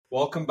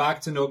Welcome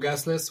back to No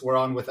Guest List. We're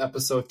on with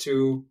episode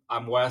 2.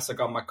 I'm Wes. I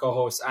got my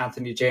co-hosts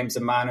Anthony, James,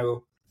 and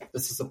Manu.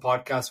 This is a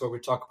podcast where we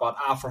talk about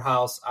Afro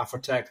House, Afro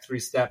Tech,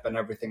 3-Step, and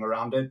everything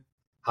around it.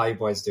 How you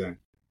boys doing?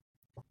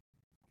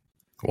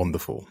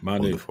 Wonderful.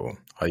 Manu. Wonderful.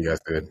 How you guys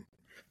doing?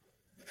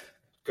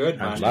 Good,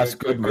 man. Life's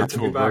good, man.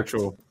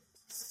 Virtual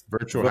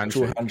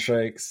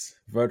handshakes.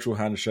 Virtual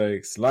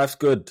handshakes. Life's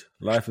good.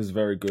 Life is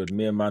very good.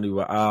 Me and Manu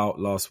were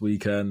out last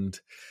weekend,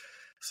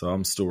 so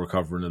I'm still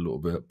recovering a little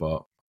bit,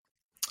 but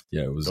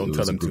yeah, it was a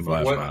good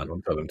vibe, man.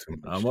 Don't tell them too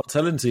much. I'm not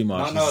telling too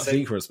much. It's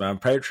secrets, man.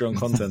 Patreon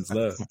content's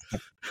there.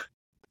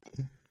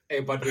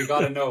 Hey, but we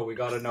gotta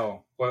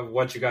know.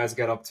 What you guys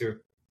get up to.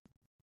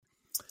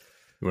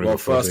 Well,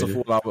 first of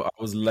all,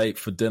 I was late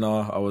for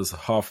dinner. I was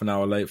half an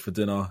hour late for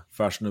dinner,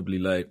 fashionably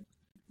late.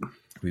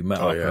 We met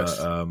up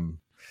at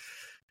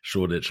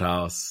Shoreditch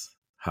House,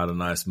 had a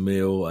nice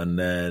meal, and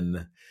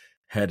then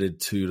headed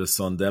to the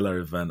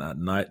Sondela event at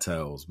Night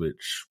Tales,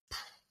 which,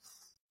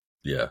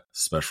 yeah,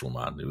 special,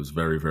 man. It was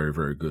very, very,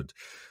 very good.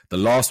 The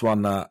last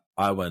one that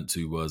I went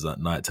to was at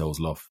Night Tales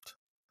Loft.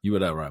 You were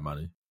there, right,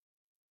 Manny?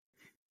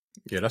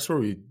 Yeah, that's where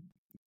I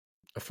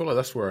feel like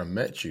that's where I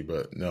met you,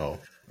 but no,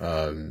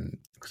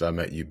 because I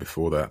met you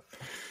before that.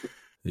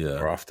 Yeah.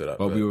 Or after that.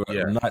 But we were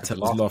at Night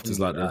Tales Loft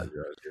is like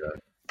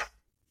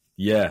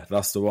Yeah,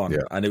 that's the one.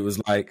 Yeah. And it was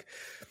like,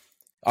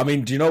 I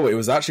mean, do you know what? It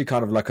was actually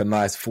kind of like a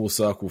nice full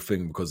circle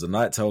thing because the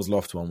Night Tales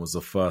Loft one was the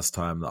first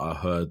time that I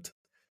heard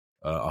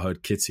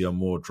Kitty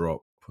Amore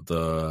drop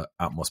the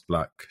Atmos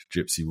Black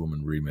Gypsy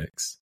Woman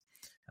remix,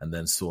 and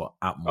then saw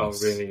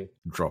Atmos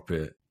drop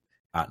it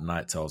at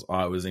Night Tales.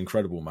 Oh, it was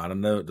incredible, man.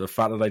 And the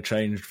fact that they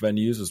changed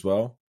venues as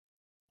well,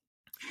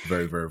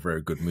 very, very,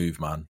 very good move,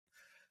 man.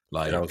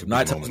 Like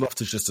Night Tales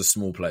Loft is just a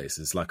small place.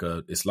 It is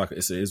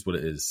what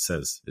it is. It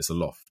says it's a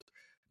loft.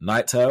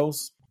 Night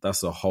Tales,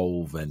 that's a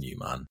whole venue,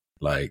 man.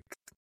 Like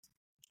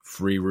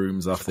 3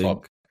 rooms, I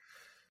think.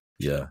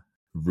 Yeah,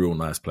 real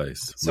nice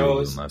place.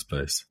 Real nice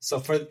place. So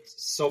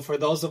for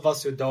those of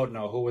us who don't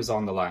know, who was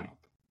on the lineup?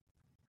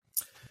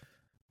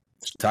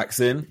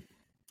 Taxin,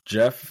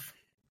 Jeff,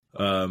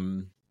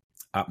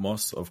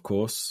 Atmos, of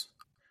course,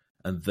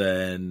 and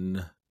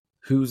then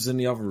who's in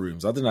the other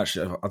rooms? I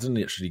didn't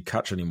actually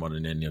catch anyone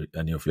in any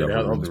of the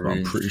other rooms, but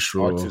I'm pretty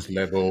sure. Artist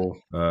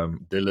level,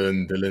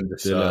 Dylan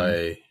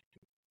Desai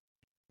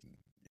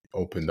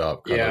opened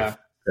up, kind of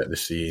set the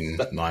scene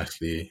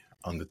nicely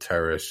on the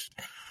terrace.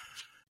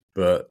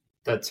 But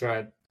that's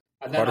right.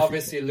 And then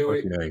obviously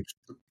Louis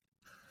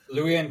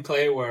and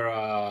Clay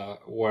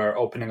were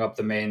opening up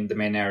the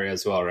main area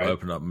as well, right?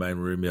 Open up main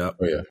room, yeah.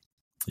 Oh yeah.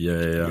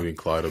 Yeah. Louis and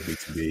Clyde or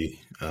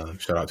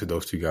B2B. Shout out to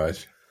those 2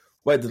 guys.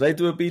 Wait, did they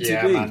do a B2B?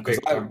 Yeah, because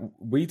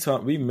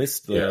we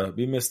missed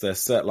their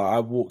set. Like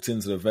I walked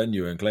into the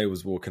venue and Clay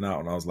was walking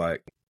out, and I was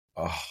like,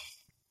 "Oh,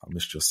 I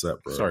missed your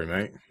set, bro." Sorry,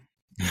 mate.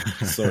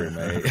 Sorry,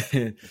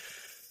 mate.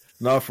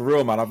 No, for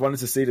real, man. I've wanted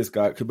to see this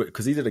guy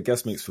because he did a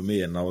guest mix for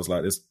me, and I was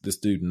like, this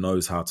dude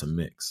knows how to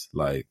mix.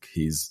 Like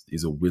he's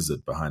a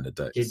wizard behind the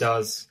decks. He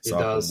does. So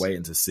I've been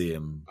waiting to see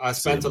him. I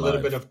spent a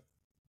little bit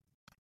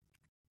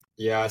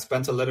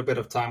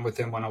of time with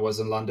him when I was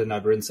in London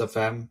at Rinse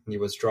FM. He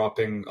was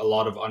dropping a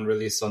lot of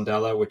unreleased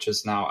Sondela, which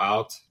is now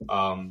out.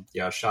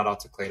 Shout out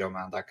to Clado,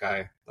 man. That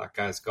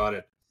guy's got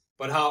it.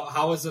 But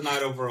how was the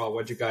night overall?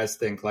 What do you guys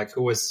think? Like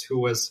who was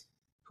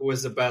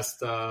the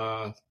best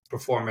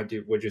performer?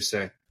 Would you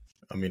say?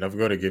 I mean, I've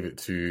got to give it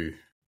to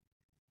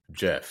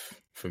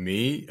Jeff. For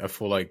me, I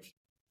feel like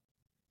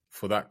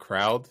for that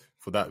crowd,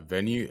 for that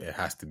venue, it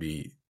has to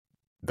be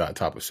that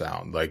type of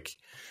sound. Like,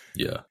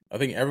 yeah, I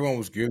think everyone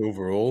was good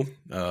overall.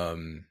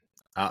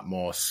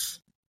 Atmos,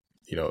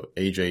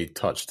 AJ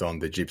touched on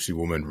the Gypsy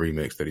Woman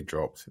remix that he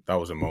dropped. That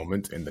was a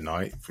moment in the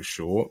night for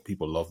sure.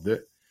 People loved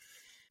it.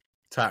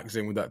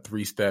 Taxing with that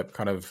 3-step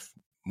kind of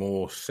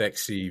more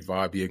sexy,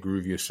 vibier,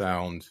 groovier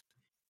sound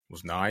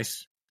was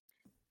nice.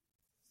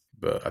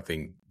 But I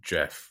think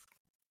Jeff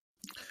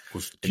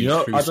was. I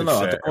don't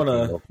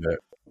know.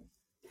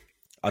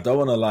 I don't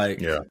want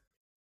to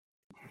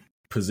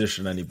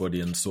position anybody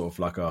in sort of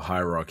like a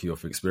hierarchy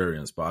of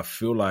experience, but I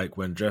feel like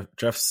when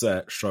Jeff's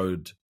set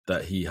showed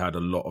that he had a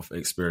lot of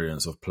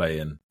experience of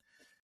playing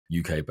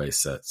UK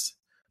based sets.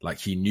 Like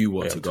he knew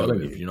what to go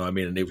with, you know what I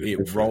mean? And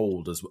it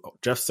rolled as well.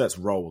 Jeff's sets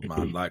rolled,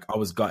 man. Like I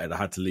was gutted. I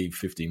had to leave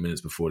 15 minutes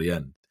before the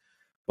end,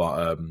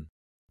 but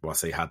I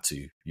say had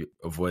to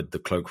avoid the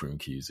cloakroom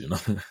queues,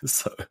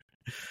 so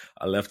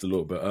I left a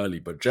little bit early.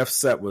 But Jeff's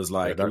set was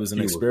like it was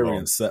an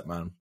experienced set,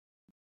 man.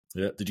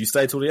 Yeah, did you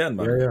stay till the end,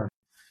 man?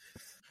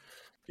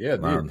 Yeah,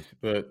 dude.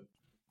 But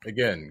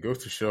again,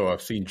 goes to show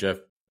I've seen Jeff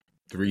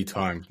 3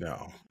 times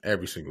now.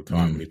 Every single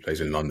time he plays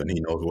in London,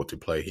 he knows what to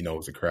play. He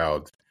knows the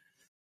crowd.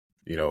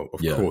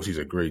 Of course, he's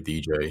a great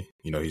DJ.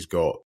 He's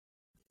got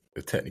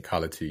the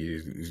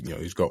technicality.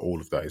 He's got all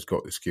of that. He's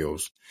got the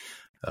skills.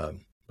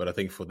 But I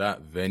think for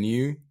that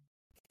venue,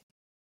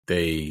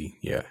 they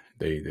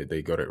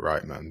got it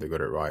right, man. They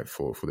got it right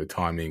for the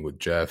timing with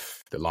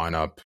Jeff, the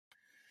lineup.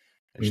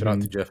 And shout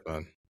out to Jeff,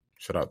 man.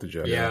 Shout out to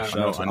Jeff. Yeah, I've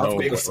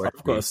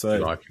got to say,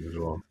 like him as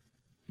well.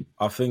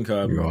 I think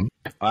I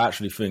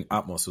actually think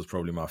Atmos was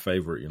probably my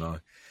favorite, you know,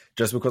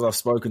 just because I've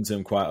spoken to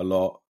him quite a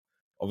lot.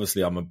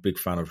 Obviously, I'm a big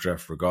fan of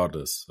Jeff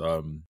regardless,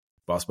 but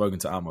I've spoken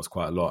to Atmos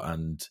quite a lot,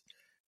 and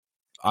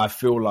I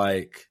feel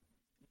like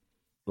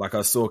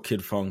I saw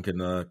Kid Funk in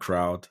the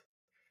crowd,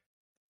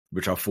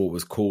 which I thought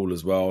was cool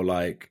as well,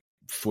 like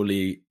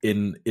fully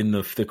in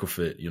the thick of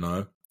it, you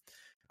know.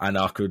 And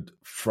I could,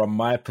 from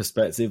my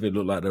perspective, it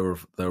looked like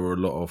there were a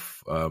lot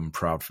of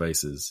proud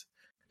faces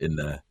in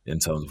there in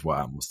terms of what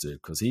Atmos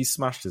did, because he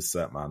smashed his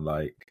set, man.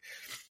 Like,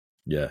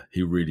 yeah,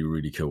 he really,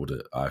 really killed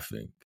it, I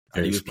think.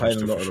 And he was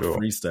playing a lot of the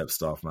three-step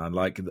stuff, man.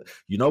 Like,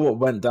 you know what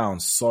went down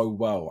so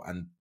well?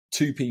 And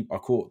I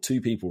caught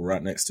two people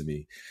right next to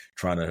me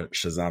trying to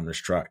Shazam this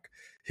track.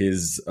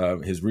 His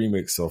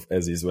remix of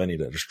Ezzy's Wenny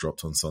that just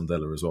dropped on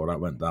Sondela as well, that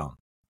went down.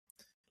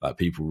 Like,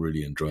 people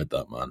really enjoyed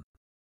that, man.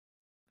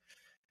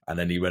 And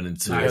then he went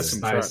into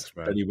tracks,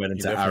 then he went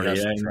into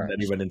Ariane, then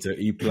he went into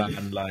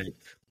E-Plan. Like,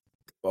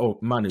 oh,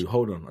 Manu,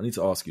 hold on, I need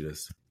to ask you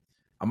this: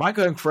 am I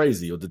going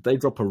crazy, or did they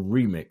drop a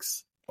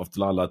remix of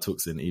Lala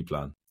Tuxin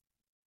E-Plan?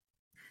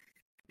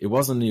 It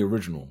wasn't the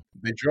original.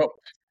 They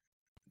dropped.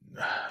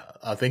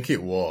 I think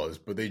it was,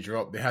 but they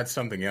had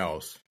something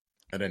else,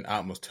 and then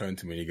Atmos turned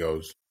to me and he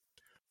goes,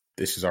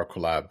 "This is our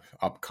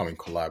upcoming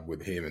collab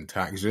with him and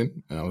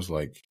Taxin," and I was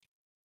like.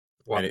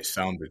 What? And it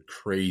sounded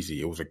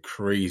crazy. It was a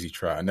crazy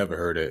track. I never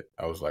heard it.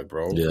 I was like,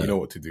 bro, you know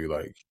what to do.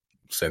 Like,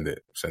 send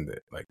it.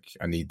 Like,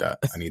 I need that.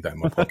 I need that in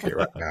my pocket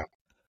right now.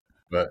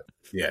 But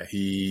yeah,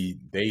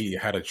 they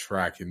had a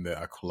track in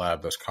a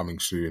collab that's coming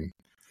soon.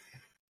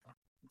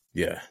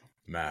 Yeah,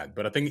 mad.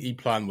 But I think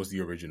E-Plan was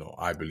the original,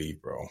 I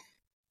believe, bro.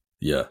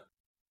 Yeah.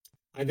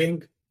 I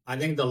think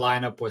the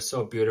lineup was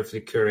so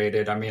beautifully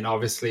curated. I mean,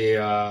 obviously,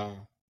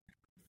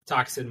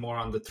 Taxin more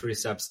on the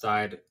three-step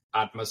side.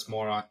 Atmos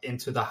more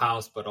into the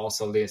house, but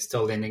also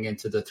still leaning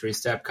into the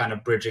three-step, kind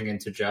of bridging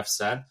into Jeff's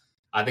set.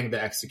 I think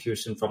the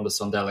execution from the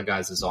Sondela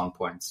guys is on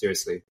point,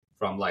 seriously,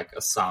 from like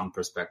a sound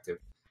perspective.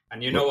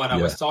 And you know what?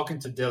 I was talking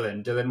to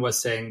Dylan. Dylan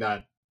was saying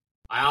that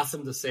I asked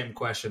him the same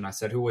question. I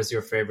said, who was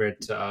your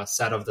favorite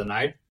set of the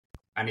night?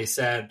 And he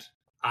said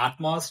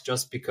Atmos,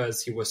 just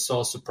because he was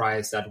so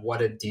surprised at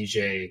what a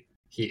DJ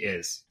he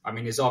is. I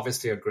mean, he's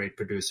obviously a great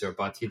producer,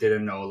 but he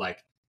didn't know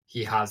like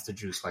he has the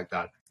juice like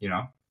that, you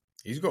know?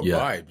 He's got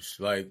vibes.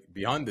 Like,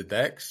 behind the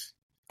decks,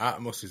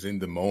 Atmos is in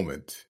the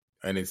moment.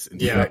 And it's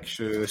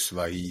infectious.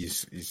 Like,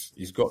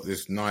 he's got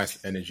this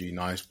nice energy,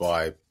 nice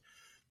vibe.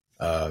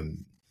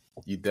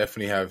 You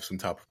definitely have some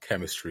type of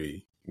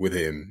chemistry with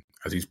him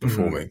as he's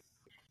performing.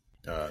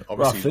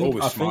 Obviously, he's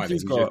always smiling.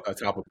 He's just that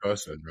type of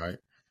person, right?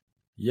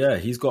 Yeah,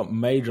 he's got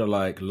major,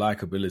 like,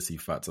 likability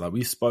factor. Like,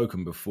 we've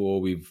spoken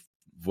before. We've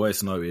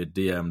voice noted,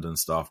 DM'd and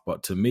stuff.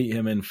 But to meet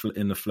him in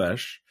the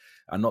flesh...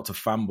 and not to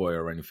fanboy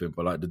or anything,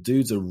 but like the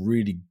dude's a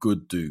really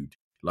good dude.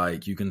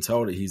 Like you can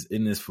tell that he's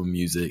in this for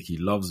music. He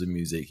loves the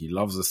music. He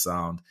loves the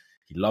sound.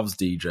 He loves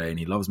DJing.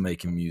 He loves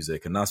making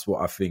music. And that's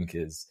what I think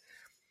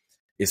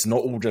it's not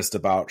all just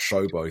about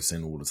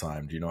showboating all the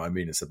time. Do you know what I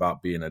mean? It's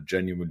about being a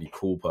genuinely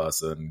cool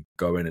person,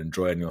 going,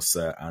 enjoying your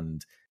set,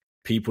 and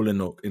people in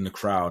the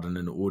crowd and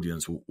in the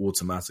audience will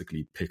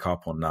automatically pick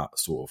up on that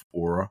sort of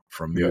aura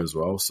from you as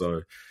well.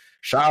 So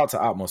shout out to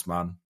Atmos,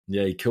 man.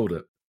 Yeah, he killed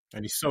it.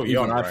 And he's so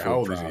young, right? How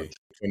old is he?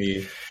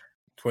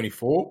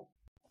 24?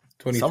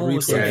 23, Someone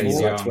was saying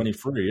he's like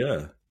 23,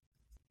 yeah.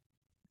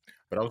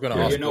 But I was going to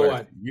ask, you know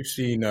what? You've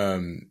seen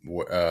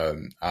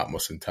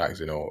Atmos and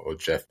Taxin or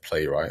Jeff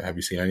play, right? Have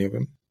you seen any of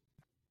them?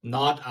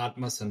 Not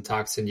Atmos and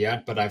Taxin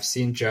yet, but I've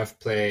seen Jeff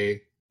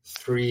play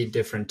 3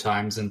 different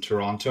times in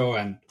Toronto.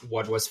 And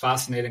what was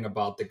fascinating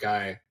about the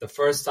guy, the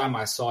first time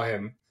I saw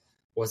him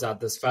was at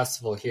this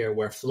festival here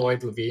where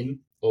Floyd Levine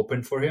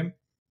opened for him.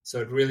 So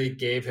it really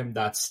gave him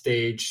that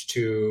stage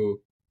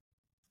to,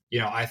 you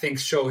know, I think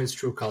show his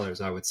true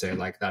colors, I would say,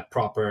 like that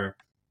proper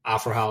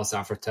Afro house,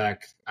 Afro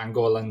tech,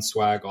 Angolan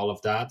swag, all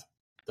of that.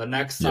 The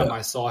next time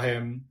I saw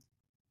him,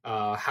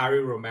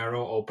 Harry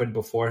Romero opened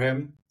before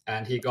him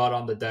and he got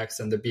on the decks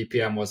and the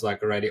BPM was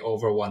like already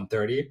over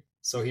 130.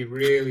 So he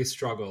really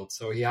struggled.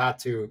 So he had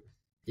to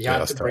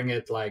bring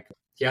it, like,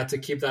 he had to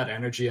keep that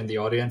energy in the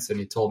audience. And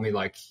he told me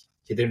like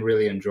he didn't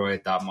really enjoy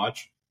it that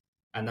much.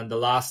 And then the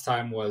last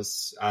time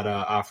was at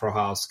a Afro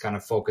house kind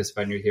of focus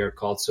venue here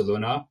called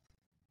Soluna.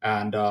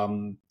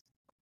 And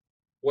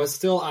was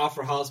still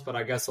Afro house, but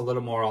I guess a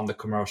little more on the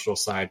commercial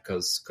side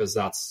because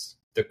that's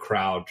the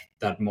crowd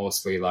that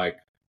mostly like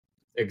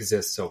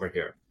exists over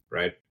here,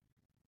 right?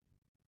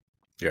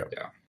 Yeah.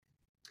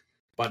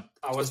 But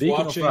I was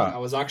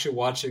actually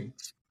watching.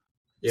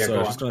 Yeah, so I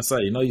was just going to say,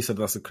 you know, you said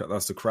that's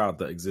the crowd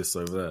that exists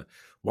over there.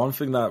 One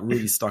thing that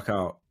really stuck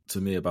out to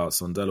me about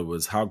Sondela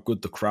was how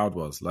good the crowd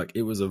was. Like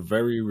it was a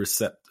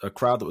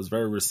crowd that was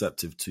very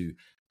receptive to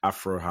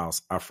Afro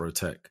house, Afro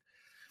tech.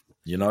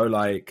 You know,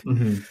 like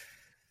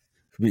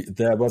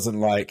there wasn't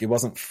like, it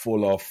wasn't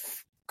full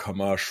of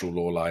commercial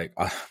or like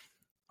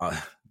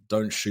I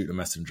don't shoot the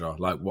messenger,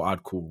 like what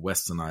I'd call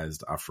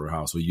westernized Afro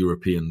house or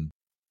European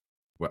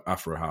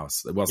Afro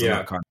house. It wasn't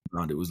that kind of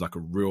sound. It was like a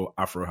real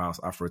Afro house,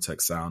 Afro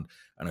tech sound,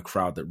 and a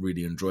crowd that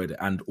really enjoyed it,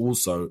 and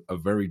also a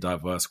very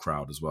diverse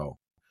crowd as well.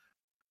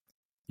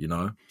 You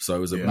know, so it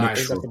was a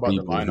mixture of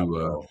people who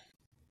were.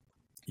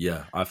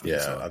 Yeah, I think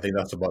so. I think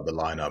that's about the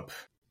lineup.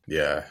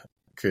 Yeah,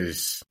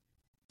 because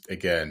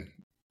again,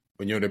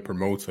 when you're the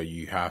promoter,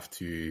 you have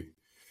to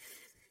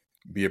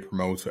be a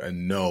promoter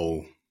and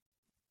know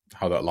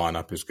how that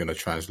lineup is going to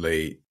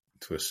translate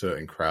to a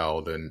certain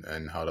crowd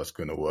and how that's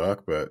going to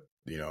work. But,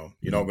 you know,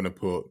 you're not going to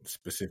put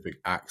specific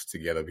acts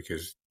together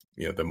because,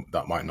 you know,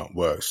 that might not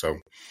work. So,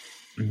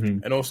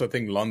 and also I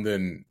think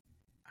London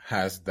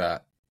has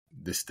that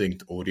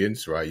distinct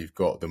audience, right? You've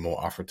got the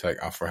more Afrotech,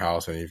 Afro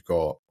House, and you've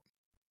got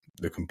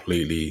the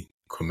completely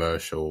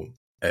commercial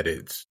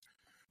edits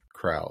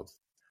crowd.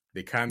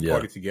 They can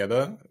party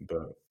together,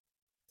 but,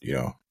 you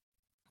know,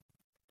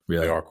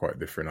 they are quite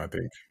different, I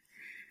think.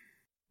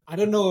 I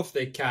don't know if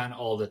they can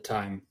all the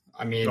time.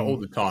 I mean, not all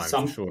the time.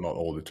 For sure, not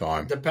all the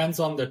time. Depends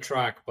on the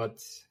track, but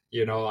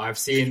you know, I've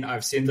seen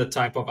the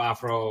type of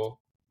Afro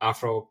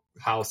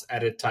house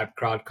edit type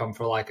crowd come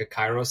for like a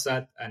Cairo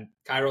set, and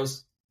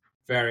Cairo's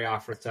very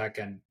Afro tech,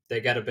 and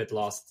they get a bit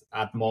lost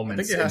at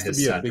moments. I think it has to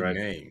be a big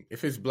name.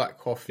 If it's Black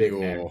Coffee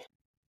or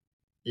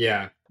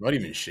not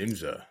even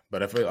Shimza,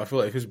 but I feel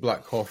like if it's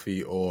Black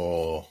Coffee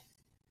or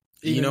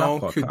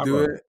could do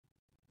it.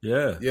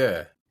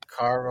 Yeah.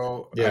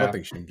 Cairo. I don't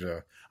think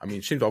Shimza. I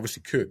mean, Shimza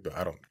obviously could, but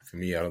I don't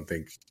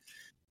think,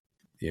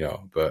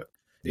 but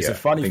it's a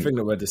funny thing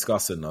that we're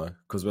discussing though,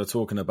 because we're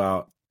talking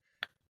about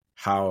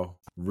how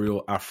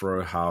real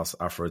Afro house,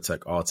 Afro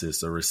tech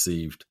artists are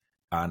received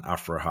at an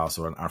Afro house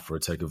or an Afro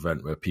tech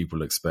event where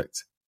people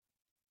expect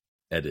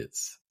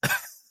edits.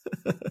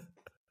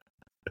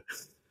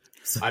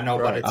 I know,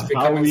 but it's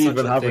how are we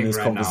even having thing this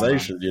right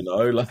conversation?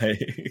 Now, like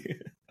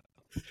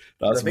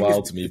that's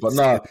wild to me. But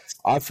no,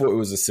 I thought it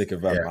was a sick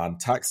event, man.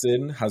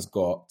 Taksin has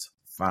got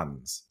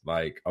fans.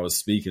 Like I was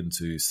speaking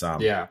to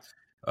Sam,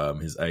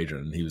 his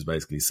agent, and he was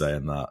basically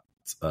saying that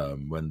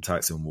when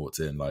Taksin walked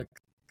in, like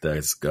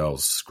there's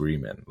girls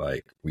screaming,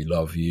 like "We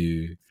love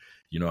you."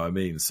 You know what I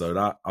mean? So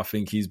that I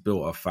think he's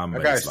built a fan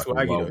base. Guy's like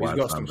swaggy, he's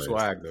got some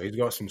swag though. He's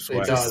got some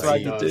swag. He's a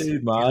swaggy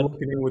dude, man. He's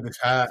walking in with his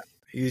hat.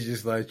 He's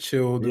just like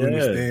chill, doing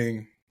his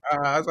thing.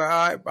 I was like,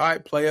 all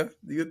right, player,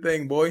 do your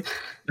thing, boy.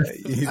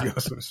 He's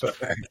got some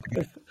swag.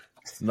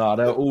 No,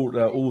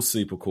 they're all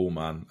super cool,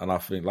 man. And I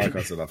think, like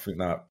I said, I think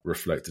that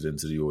reflected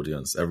into the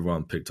audience.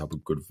 Everyone picked up a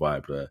good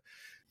vibe there.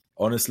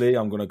 Honestly,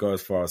 I'm going to go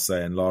as far as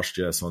saying last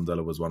year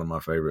Sondela was one of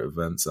my favorite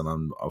events, and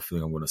I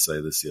think I'm going to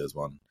say this year's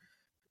one.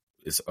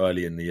 It's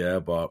early in the year,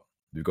 but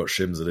we've got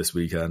Shimza this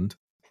weekend.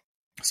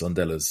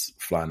 Sondela's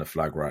flying the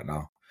flag right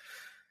now.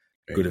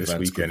 Good this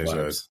events, weekend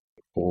good is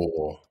a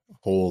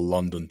whole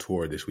London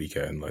tour this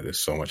weekend. Like there's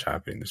so much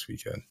happening this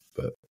weekend.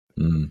 But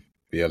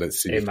yeah,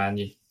 let's see. Hey man,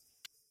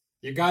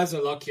 you guys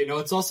are lucky. You know,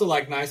 it's also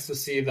like nice to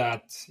see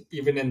that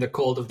even in the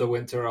cold of the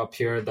winter up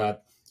here,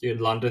 that in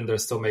London they're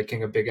still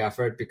making a big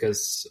effort,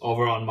 because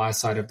over on my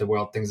side of the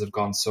world things have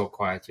gone so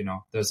quiet. You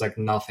know, there's like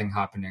nothing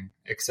happening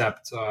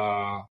except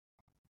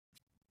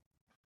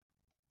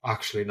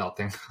actually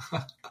nothing.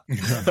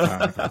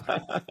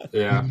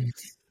 Yeah.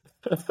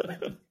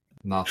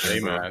 Nothing. Hey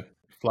man,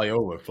 fly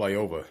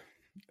over.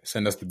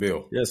 Send us the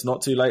bill. Yeah, it's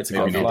not too late to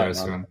go there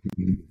soon.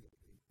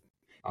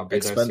 I'll be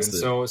there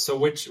soon. So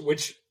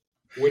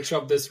which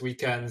of this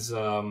weekend's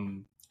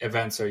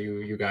events are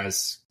you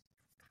guys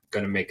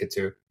gonna make it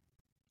to?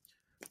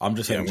 I'm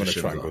just I'm gonna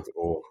try and go to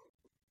all.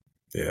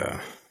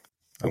 Yeah.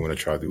 I'm gonna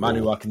try to do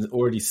Manu, all. I can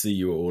already see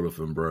you at all of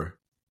them, bro.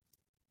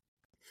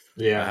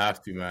 Yeah. I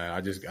have to, man.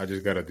 I just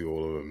gotta do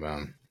all of them,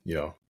 man. You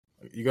know.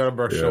 You gotta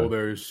brush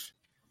shoulders,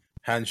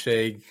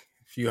 handshake,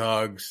 few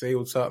hugs, say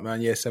what's up,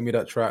 man. Yeah, send me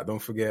that track, don't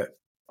forget.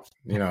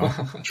 You know.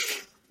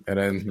 And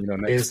then,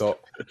 next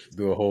stop,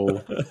 do a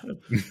whole.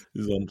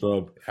 He's on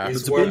job.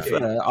 To be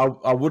fair,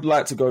 I would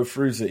like to go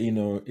through to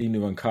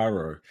Inu and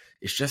Cairo.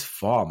 It's just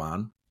far,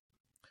 man.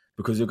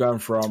 Because you're going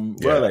from,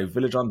 where are they?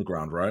 Village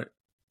Underground, right?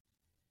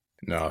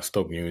 No,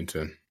 Stoke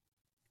Newington.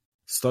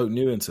 Stoke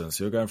Newington.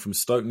 So you're going from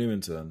Stoke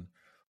Newington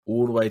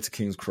all the way to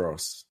King's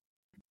Cross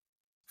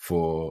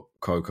for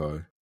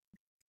Coco.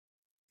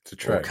 It's a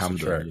trek. Or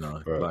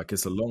Camden, Like,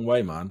 it's a long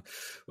way, man.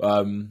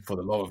 For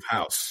the love of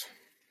house.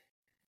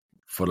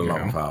 For the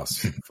love of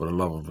house, for the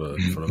love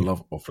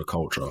of the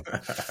culture.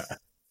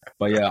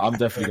 But yeah, I'm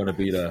definitely going to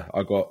be there.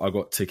 I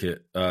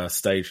got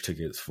stage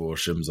tickets for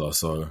Shimza.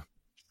 So,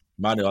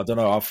 Manu, I don't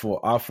know. I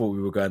thought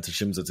we were going to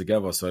Shimza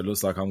together. So it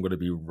looks like I'm going to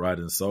be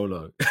riding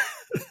solo.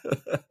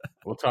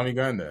 What time are you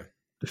going there?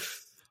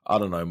 I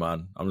don't know,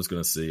 man. I'm just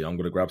going to see. I'm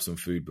going to grab some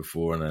food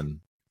before and then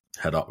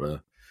head up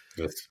there.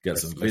 Get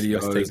some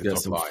videos, get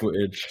some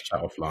footage.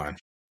 Chat offline.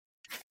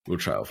 We'll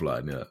chat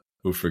offline. Yeah,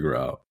 we'll figure it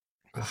out.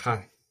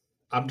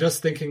 I'm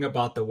just thinking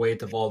about the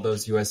weight of all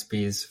those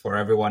USBs for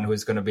everyone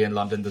who's going to be in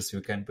London this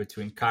weekend,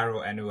 between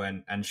Cairo, Enu,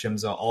 and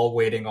Shimza, all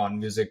waiting on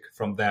music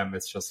from them.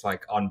 It's just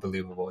like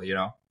unbelievable, you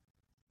know?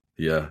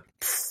 Yeah,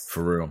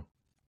 for real.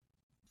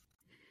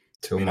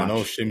 Too much. I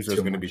know Shimza's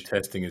going to be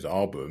testing his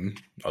album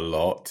a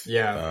lot.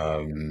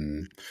 Yeah.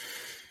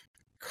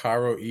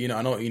 Cairo,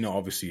 I know Eno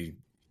obviously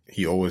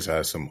he always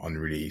has some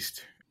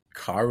unreleased.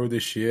 Cairo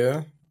this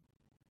year,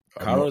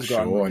 Cairo's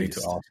got sure. unreleased. I need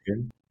to ask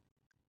him.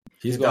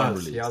 He's got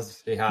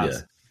unreleased. He has.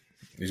 Yeah.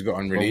 He's got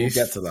unreleased.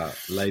 We'll get to that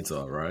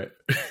later, right?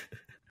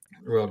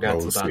 We'll get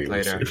to that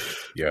later.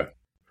 Yeah.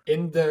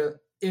 In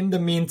the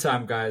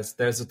meantime, guys,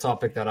 there's a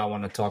topic that I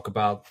want to talk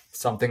about.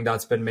 Something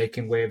that's been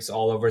making waves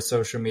all over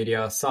social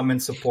media. Some in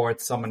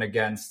support, some in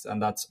against,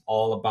 and that's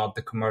all about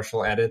the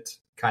commercial edit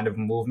kind of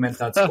movement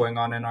that's going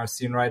on in our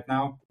scene right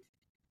now.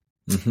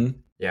 Mm-hmm.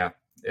 Yeah,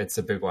 it's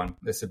a big one.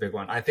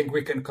 I think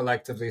we can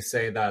collectively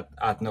say that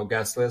at No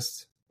Guest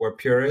List, we're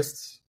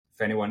purists.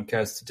 If anyone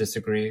cares to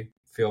disagree,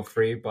 feel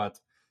free. But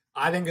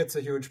I think it's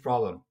a huge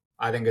problem.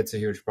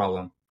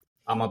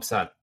 I'm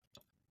upset.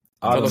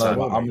 I don't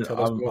know.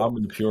 I'm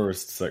in the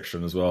purist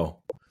section as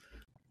well.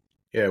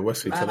 Yeah,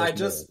 Wesley, tell us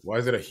more. Why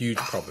is it a huge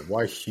problem?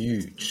 Why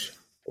huge?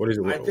 What is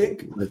it?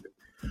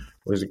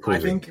 What is it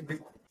causing? I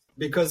think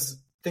because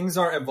things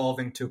are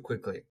evolving too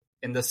quickly,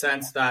 in the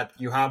sense that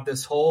you have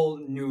this whole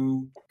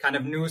new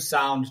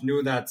sound,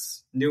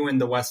 that's new in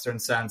the Western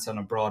sense and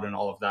abroad and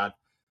all of that,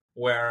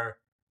 where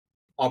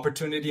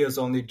opportunity is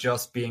only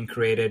just being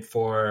created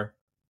for,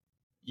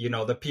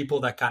 the people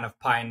that kind of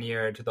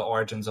pioneered the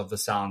origins of the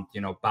sound,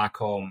 back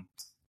home,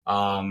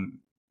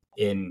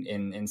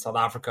 in South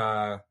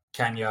Africa,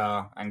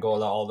 Kenya,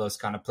 Angola, all those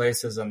kind of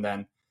places. And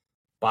then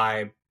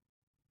by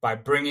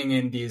bringing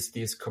in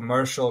these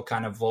commercial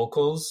kind of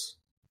vocals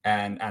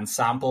and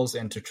samples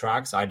into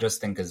tracks, I just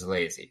think is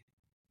lazy.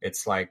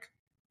 It's like,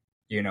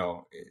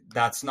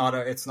 it's not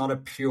a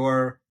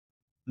pure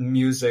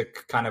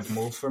music kind of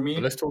move for me.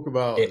 But let's talk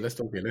about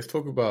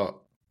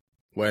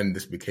when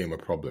this became a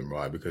problem,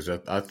 right? Because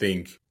I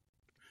think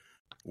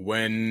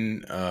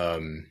when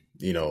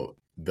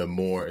the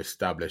more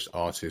established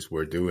artists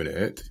were doing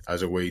it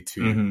as a way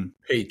to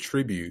pay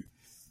tribute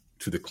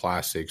to the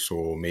classics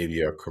or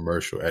maybe a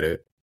commercial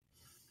edit.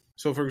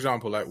 So, for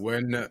example, like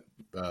when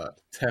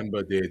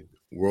Temba did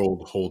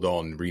World Hold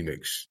On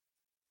remix,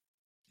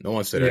 no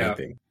one said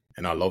anything,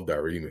 and I love that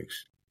remix,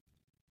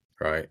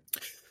 right?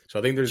 So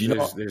I think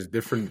there's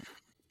different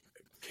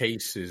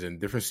cases and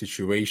different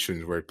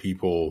situations where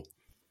people,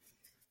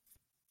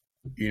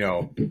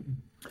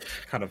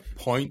 kind of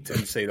point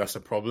and say that's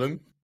a problem.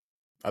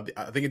 I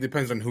think it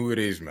depends on who it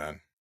is, man.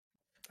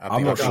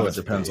 I'm not sure it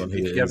depends on who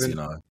it is,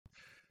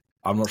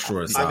 I'm not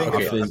sure it's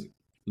that.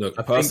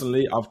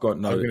 Personally, I've got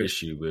no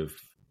issue with...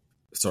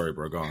 Sorry,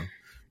 bro, go on.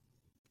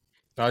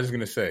 I was just going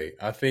to say,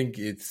 I think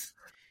it's...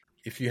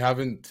 If you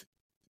haven't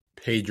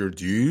paid your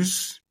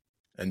dues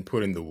and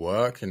put in the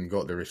work and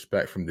got the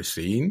respect from the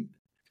scene,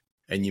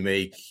 and you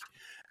make...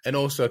 And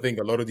also, I think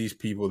a lot of these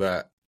people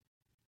that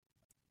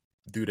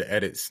do the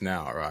edits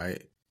now,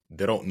 right?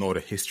 They don't know the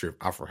history of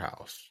Afro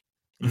House.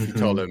 If you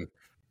tell them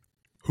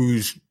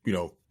who's,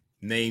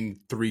 name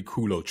 3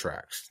 Kulo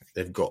tracks,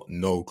 they've got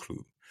no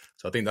clue.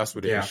 So I think that's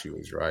what the issue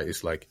is, right?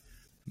 It's like,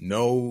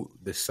 know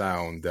the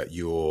sound that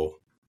you're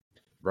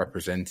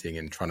representing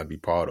and trying to be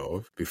part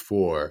of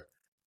before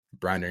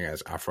branding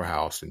as Afro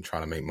House and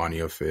trying to make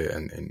money off it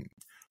and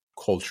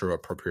culture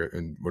appropriate,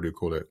 and what do you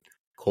call it?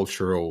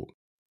 Culturally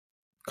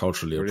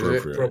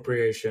appropriate.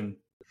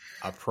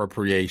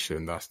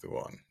 Appropriation, that's the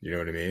one. You know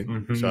what I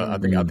mean? So I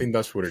think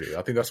that's what it is.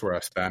 I think that's where I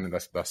stand, and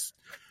that's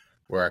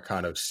where I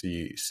kind of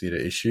see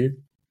the issue.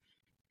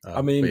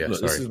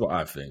 This is what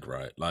I think,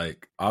 right?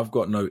 Like, I've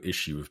got no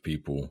issue with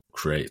people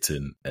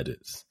creating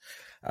edits.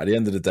 At the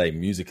end of the day,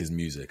 music is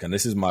music, and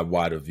this is my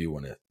wider view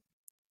on it.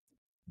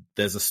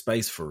 There's a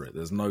space for it.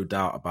 There's no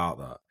doubt about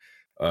that.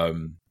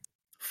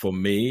 For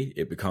me,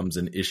 it becomes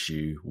an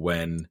issue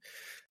when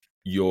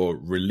you're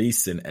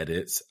releasing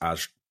edits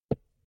as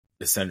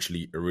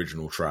essentially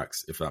original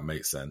tracks, if that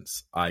makes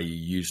sense, i.e.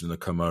 using a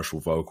commercial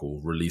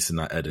vocal, releasing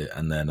that edit,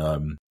 and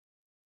then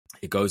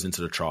it goes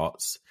into the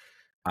charts,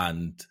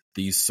 and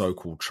these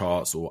so-called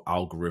charts or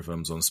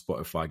algorithms on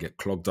Spotify get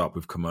clogged up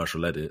with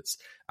commercial edits,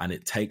 and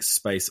it takes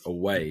space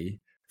away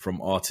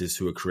from artists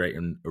who are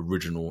creating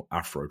original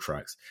Afro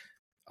tracks.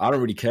 I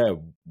don't really care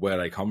where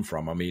they come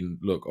from. I mean,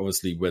 look,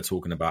 obviously we're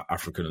talking about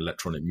African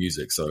electronic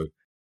music, so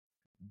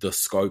the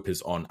scope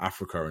is on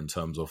Africa in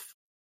terms of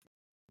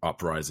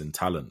uprising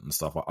talent and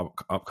stuff,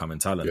 upcoming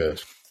talent.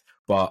 Yes.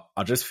 But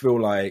I just feel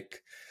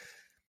like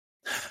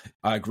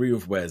I agree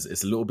with Wes.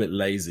 It's a little bit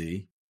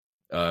lazy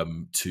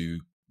to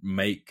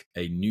make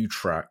a new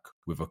track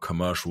with a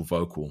commercial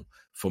vocal.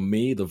 For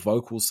me, the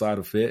vocal side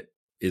of it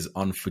is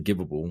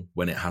unforgivable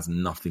when it has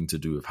nothing to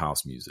do with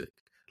house music.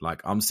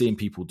 Like, I'm seeing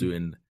people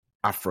doing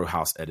Afro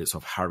house edits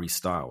of Harry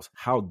Styles.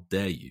 How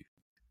dare you?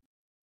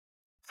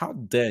 How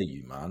dare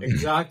you, man?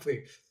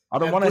 Exactly. I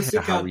don't want to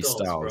hear Harry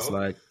Styles, bro.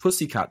 Like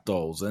Pussycat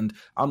Dolls, and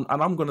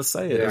I'm going to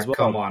say it as well.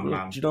 Come on,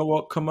 man. Do you know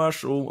what?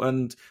 Commercial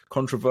and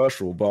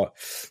controversial, but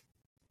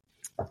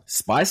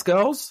Spice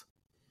Girls.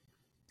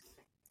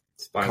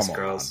 Spice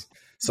Girls.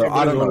 So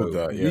I don't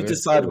know. You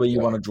decide where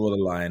you want to draw the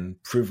line.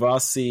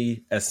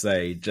 Privasi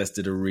SA just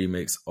did a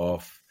remix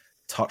of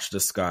Touch the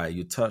Sky.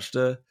 You touch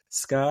the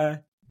sky.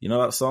 You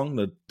know that song,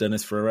 the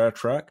Dennis Ferrer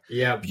track?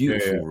 Yeah.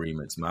 Beautiful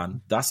remix,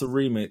 man. That's a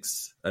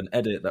remix, an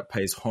edit that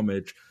pays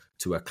homage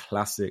to a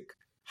classic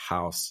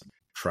house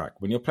track.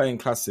 When you're paying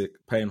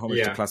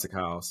homage to classic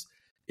house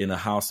in a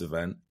house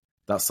event,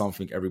 that's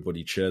something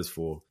everybody cheers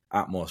for.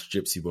 Atmos,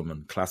 Gypsy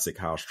Woman, classic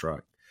house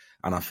track.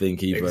 And I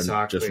think even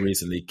just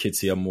recently,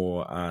 Kitty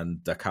Amore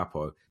and Da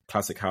Capo,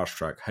 classic house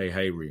track, Hey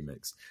Hey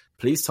remix.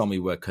 Please tell me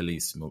where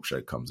Khalees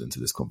Milkshake comes into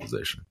this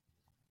conversation.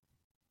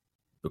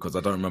 Because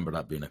I don't remember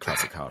that being a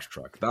classic house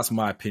track. That's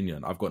my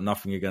opinion. I've got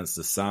nothing against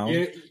the sound.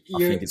 I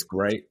think it's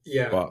great,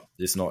 but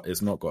it's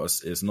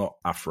not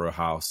Afro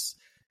house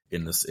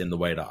in the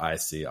way that I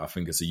see it. I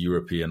think it's a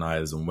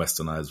Europeanized and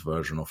westernized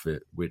version of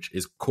it, which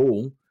is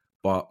cool,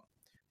 but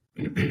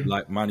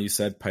like Manu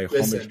said, pay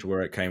homage to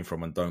where it came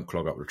from and don't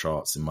clog up the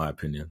charts, in my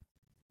opinion.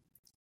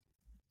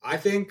 I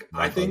think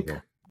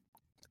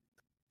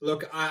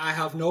look, I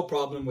have no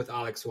problem with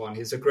Alex One.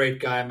 He's a great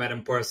guy. I met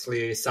him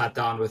personally, sat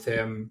down with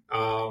him,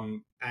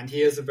 and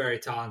he is a very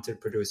talented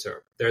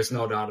producer. There's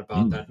no doubt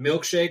about that.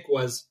 Milkshake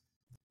was,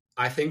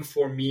 I think,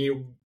 for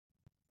me,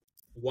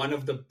 one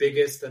of the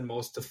biggest and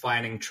most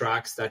defining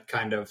tracks that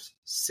kind of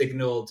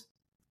signaled,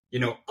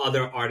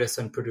 other artists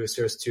and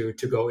producers to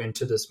go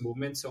into this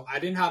movement. So I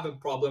didn't have a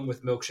problem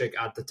with Milkshake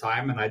at the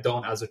time, and I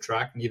don't as a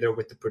track, neither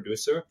with the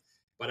producer,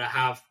 but I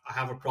have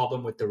a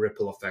problem with the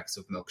ripple effects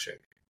of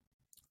Milkshake.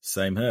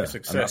 Same here.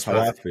 And that's how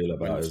I feel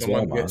about it as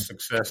well, man. Someone gets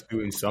success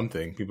doing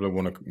something, people are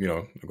going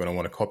to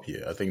want to copy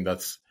it. I think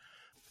that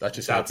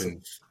just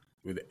happens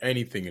with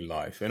anything in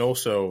life. And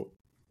also,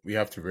 we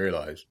have to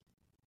realize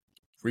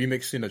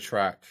remixing a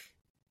track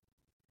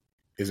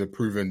is a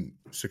proven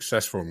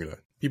success formula.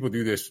 People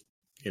do this,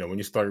 when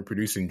you start your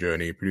producing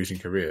journey, producing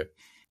career,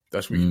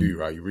 that's what you do,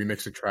 right? You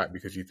remix a track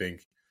because you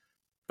think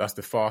that's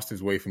the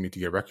fastest way for me to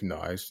get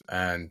recognized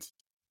and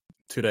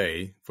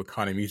today for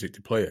kind of music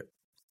to play it.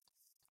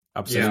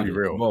 Absolutely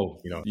real.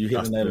 Well, you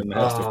hit the nail on the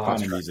head of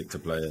kind of music to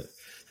play it.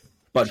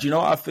 But do you know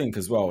what I think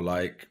as well?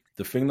 Like,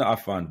 the thing that I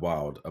find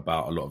wild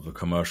about a lot of the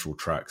commercial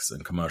tracks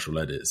and commercial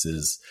edits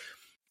is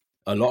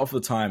a lot of the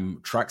time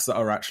tracks that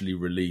are actually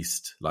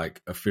released,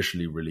 like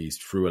officially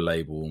released through a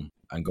label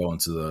and go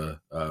onto the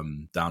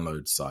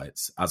download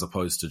sites, as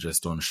opposed to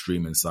just on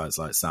streaming sites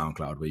like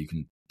SoundCloud where you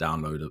can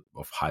download it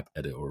off Hype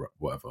Edit or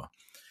whatever.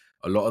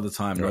 A lot of the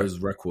time, those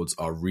records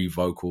are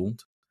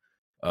revocaled.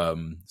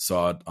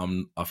 So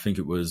I think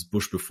it was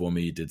Bush Before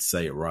Me did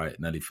Say It Right,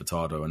 Nelly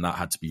Furtado, and that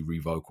had to be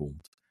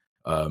revocaled.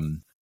 I'll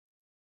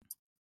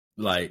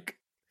be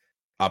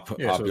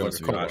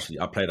honest with you, actually,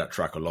 I play that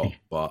track a lot,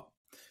 but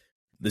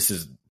this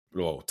is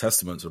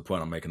testament to the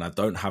point I'm making. I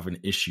don't have an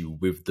issue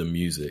with the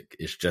music.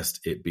 It's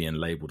just it being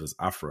labeled as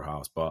Afro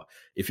House. But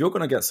if you're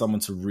going to get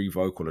someone to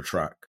revocal a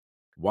track,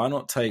 why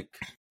not take,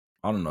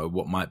 I don't know,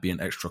 what might be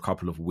an extra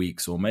couple of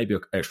weeks or maybe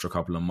an extra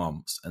couple of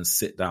months and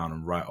sit down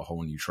and write a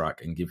whole new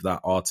track and give that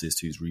artist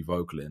who's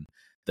revocaling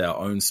their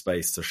own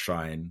space to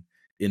shine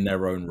in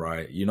their own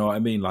right. You know what I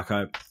mean? Like,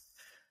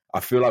 I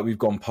feel like we've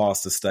gone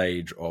past the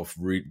stage of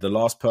the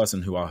last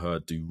person who I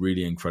heard do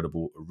really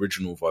incredible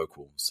original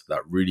vocals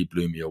that really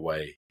blew me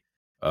away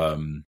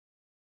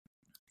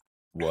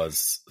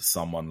was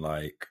someone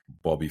like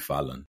Bobby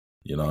Fallon,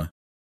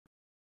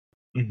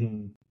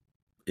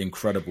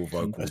 incredible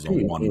vocals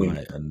on One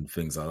Night and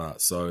things like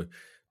that. So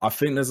I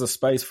think there's a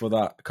space for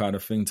that kind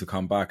of thing to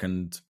come back.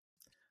 And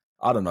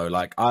I don't know,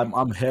 like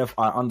I'm here.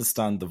 I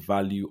understand the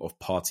value of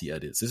party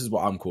edits. This is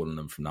what I'm calling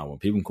them from now on.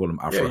 People call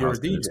them Afro House.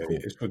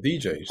 It's for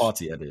DJs.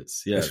 Party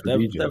edits. Yeah,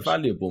 they're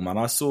valuable, man.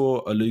 I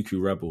saw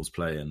Aluku Rebels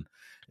playing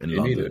in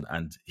London,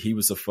 and he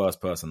was the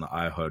first person that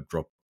I heard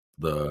drop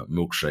the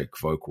Milkshake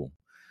vocal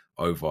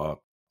over.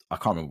 I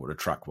can't remember what the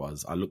track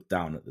was. I looked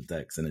down at the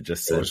decks and it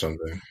just said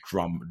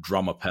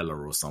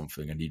drumapella or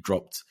something, and he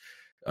dropped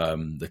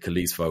the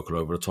Khalees vocal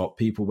over the top.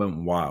 People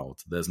went wild.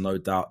 There's no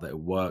doubt that it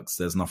works.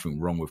 There's nothing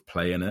wrong with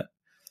playing it.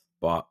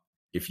 But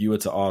if you were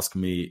to ask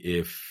me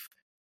if,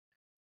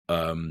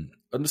 and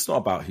it's not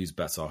about who's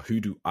better, who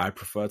do I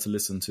prefer to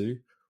listen to?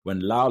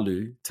 When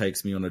Laulu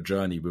takes me on a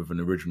journey with an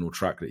original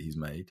track that he's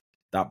made,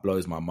 that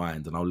blows my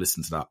mind. And I'll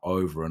listen to that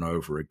over and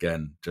over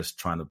again, just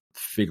trying to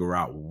figure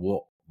out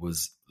what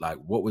was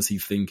he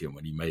thinking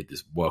when he made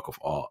this work of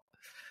art.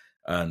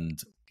 And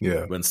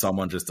when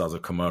someone just does a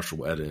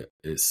commercial edit,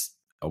 it's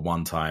a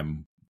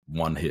one-time,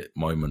 one-hit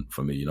moment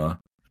for me,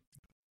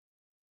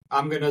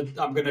 I'm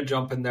gonna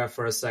jump in there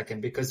for a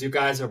second because you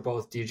guys are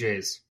both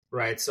DJs,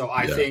 right? So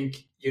I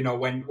think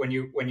when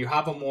you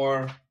have a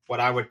more, what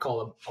I would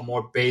call a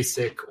more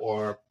basic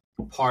or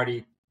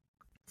party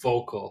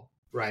vocal,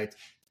 right?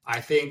 I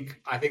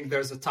think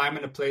there's a time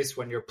and a place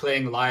when you're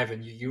playing live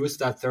and you use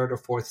that third or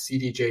fourth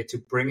CDJ to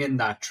bring in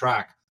that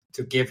track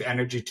to give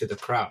energy to the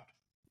crowd,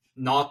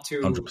 not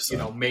to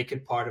 100%. Make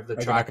it part of the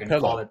track and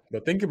call it.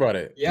 But think about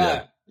it.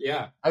 Yeah.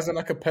 As an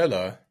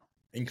acapella,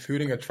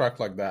 including a track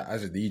like that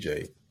as a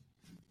DJ,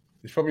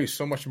 is probably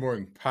so much more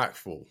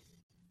impactful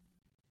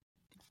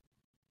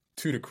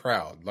to the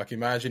crowd. Like,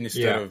 imagine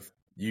instead of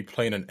you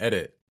playing an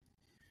edit,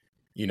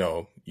 you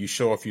know, you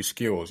show off your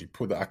skills, you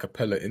put the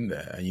acapella in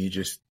there, and you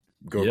just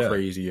go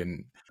crazy,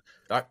 and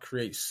that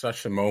creates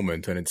such a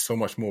moment, and it's so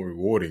much more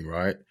rewarding,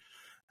 right?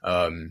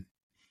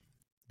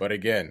 But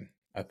again,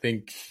 I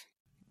think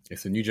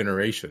it's a new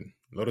generation.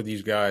 A lot of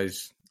these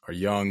guys are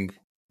young.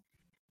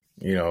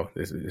 You know,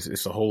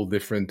 it's a whole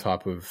different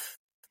type of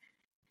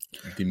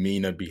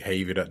demeanor,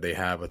 behavior that they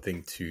have, I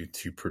think, to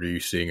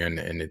producing, and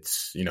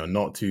it's, you know,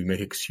 not to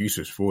make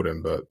excuses for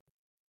them, but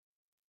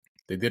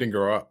they didn't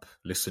grow up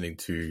listening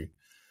to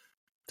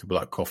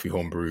Black Coffee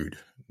Homebrewed.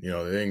 You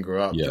know, they didn't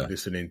grow up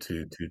listening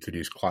to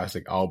these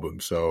classic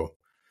albums. So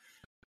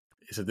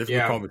it's a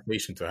difficult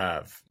conversation to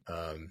have.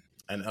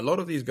 And a lot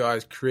of these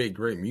guys create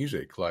great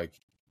music. Like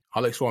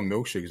Alex One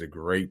Milkshake is a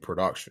great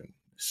production.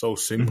 It's so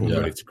simple,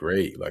 but it's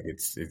great. Like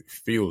it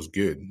feels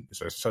good.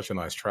 It's such a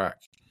nice track.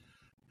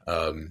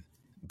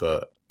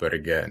 But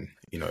again,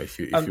 you know, if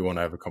you want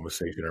to have a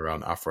conversation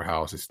around Afro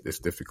House, it's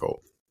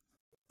difficult.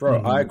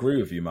 Bro, I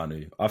agree with you,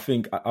 Manu. I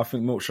think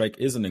Milkshake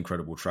is an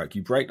incredible track.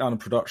 You break down the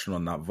production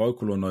on that,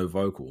 vocal or no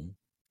vocal,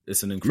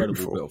 it's an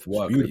incredible bit of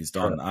work that he's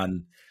done.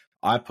 And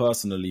I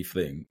personally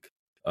think,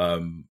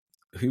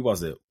 who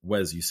was it?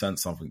 Wes, you sent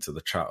something to the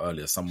chat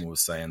earlier. Someone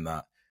was saying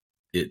that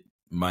it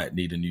might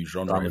need a new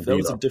genre. If there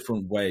was a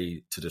different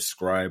way to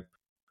describe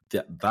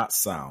that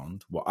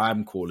sound, what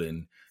I'm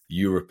calling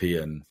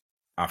European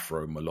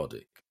Afro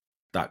melodic,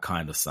 that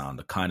kind of sound,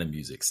 the kind of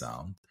music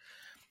sound,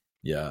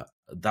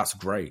 that's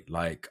great.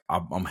 Like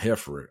I'm here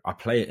for it. I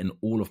play it in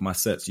all of my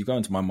sets. You go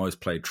into my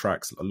most played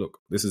tracks. Look,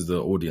 this is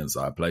the audience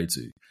that I play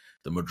to.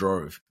 The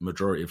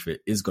majority of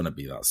it is going to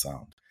be that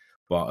sound.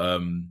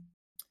 But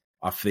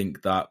I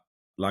think that,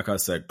 like I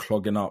said,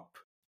 clogging up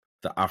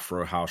the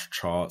Afro House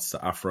charts,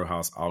 the Afro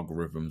House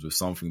algorithms with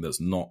something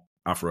that's not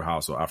Afro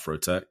House or Afro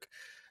Tech,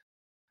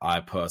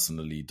 I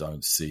personally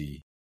don't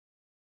see.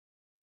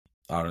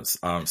 I don't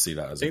see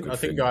that as a good thing. I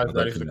think, guys,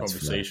 that is the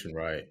conversation,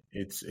 right?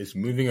 It's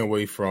moving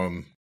away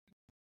from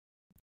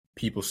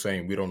people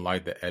saying we don't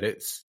like the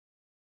edits,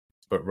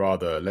 but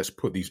rather let's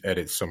put these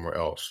edits somewhere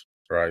else,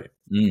 right?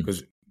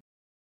 Because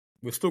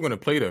we're still going to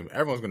play them.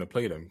 Everyone's going to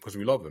play them because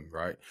we love them,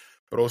 right?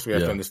 But also we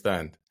have to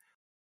understand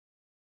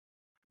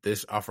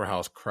this Afro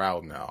House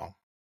crowd now.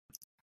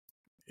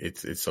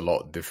 It's a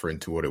lot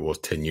different to what it was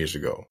 10 years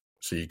ago.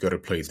 So you got to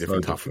play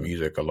different type of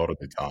music a lot of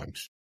the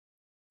times,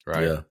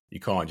 right? Yeah. You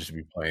can't just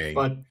be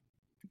playing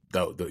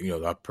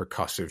that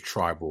percussive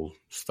tribal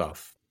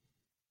stuff.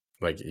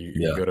 Like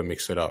you got to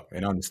mix it up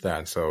and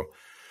understand. So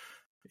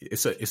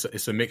it's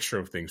a mixture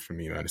of things for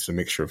me, man. It's a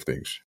mixture of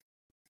things.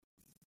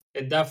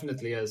 It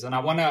definitely is, and I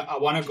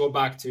wanna go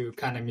back to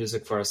kind of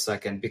music for a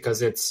second,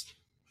 because it's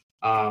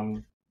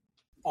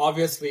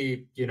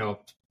obviously, you know,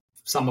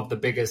 some of the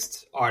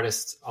biggest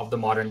artists of the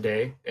modern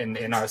day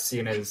in our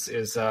scene is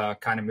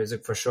kind of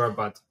music for sure.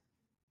 But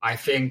I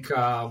think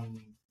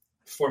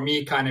for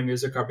me, kind of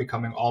music are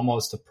becoming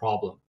almost a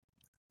problem,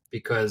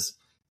 because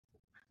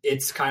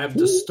it's kind of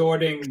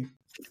distorting.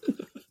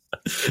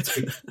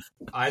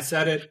 I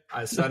said it.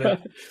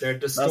 They're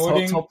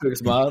distorting. That's hot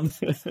topics, man.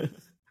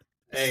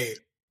 Hey,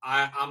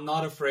 I'm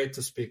not afraid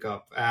to speak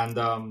up.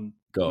 And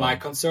my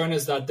concern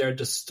is that they're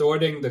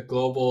distorting the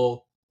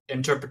global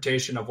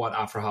interpretation of what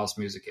Afro House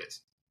music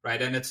is,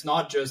 right? And it's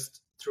not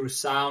just through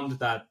sound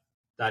that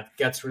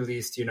gets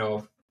released, you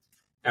know,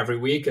 every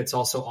week. It's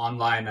also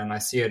online, and I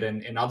see it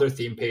in other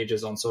theme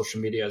pages on social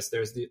medias.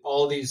 There's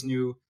all these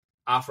new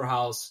Afro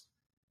House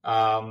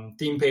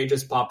theme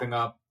pages popping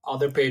up.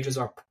 Other pages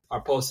are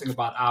posting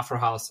about Afro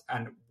House,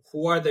 and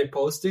who are they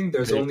posting? They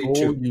only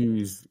two.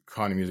 Use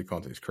kind of music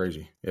content. It's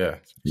crazy. Yeah.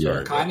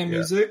 Kind of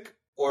music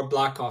or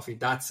Black Coffee.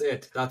 That's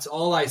it. That's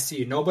all I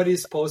see.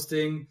 Nobody's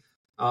posting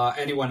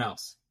anyone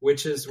else,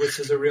 which is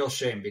a real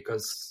shame,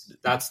 because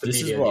that's the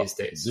media these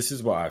days. This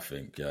is what I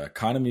think. Yeah,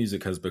 kind of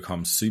music has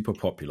become super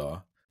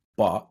popular,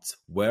 but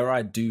where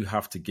I do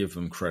have to give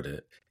them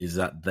credit is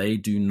that they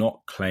do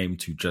not claim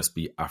to just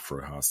be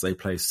Afro House. They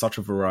play such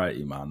a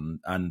variety, man.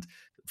 And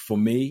for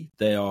me,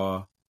 they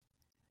are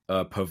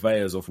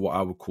purveyors of what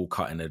I would call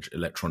cutting edge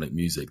electronic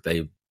music.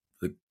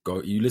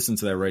 You listen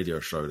to their radio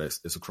show,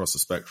 it's across the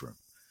spectrum.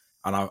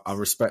 And I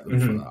respect them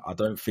for that. I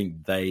don't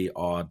think they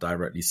are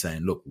directly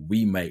saying, look,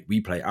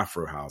 we play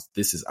Afro House.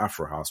 This is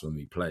Afro House when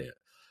we play it.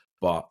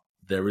 But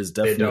there is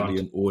definitely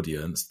an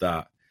audience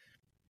that,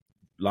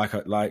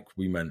 like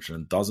we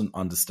mentioned, doesn't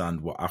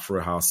understand what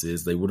Afro House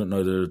is. They wouldn't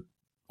know the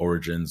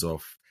origins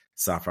of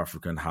South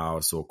African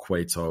house or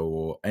Kwaito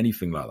or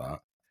anything like that.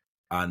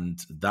 And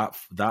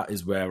that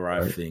is where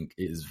I think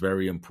it is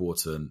very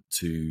important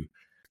to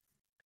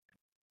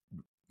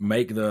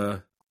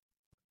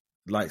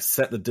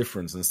set the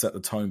difference and set the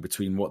tone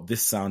between what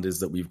this sound is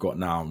that we've got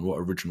now and what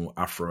original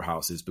Afro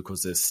House is,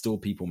 because there's still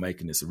people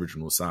making this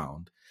original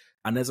sound,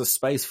 and there's a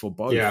space for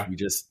both. Yeah. We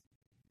just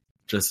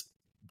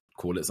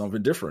call it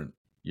something different.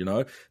 You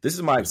know, this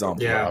is my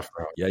example. Yeah.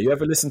 You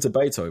ever listen to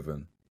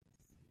Beethoven?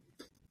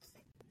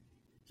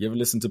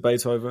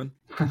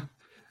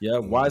 Yeah,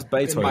 why is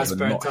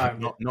Beethoven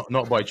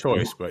not by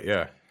choice, but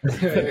yeah.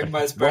 In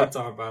my spare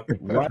time, man.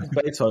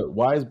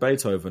 Why is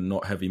Beethoven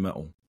not heavy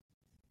metal?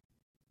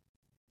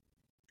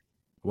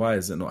 Why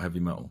is it not heavy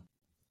metal?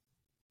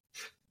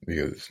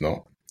 Because it's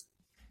not.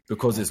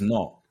 Because it's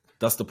not.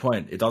 That's the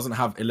point. It doesn't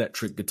have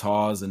electric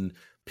guitars and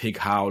pig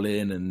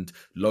howling and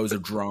loads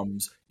of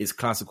drums. It's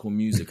classical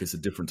music. It's a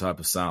different type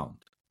of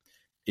sound.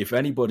 If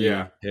anybody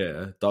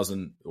here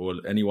doesn't, or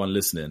anyone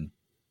listening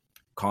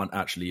can't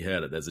actually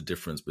hear that there's a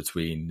difference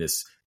between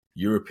this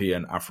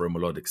European Afro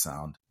melodic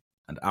sound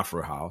and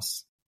Afro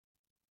house,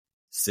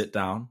 sit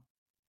down,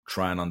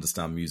 try and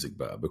understand music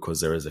better, because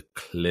there is a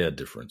clear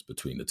difference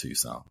between the two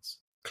sounds.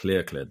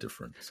 Clear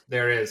difference.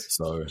 There is.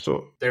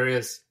 So there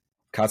is.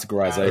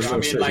 Categorization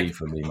is key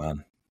for me,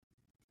 man.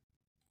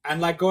 And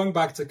like going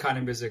back to kind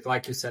of music,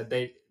 like you said,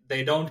 they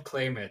don't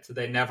claim it.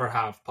 They never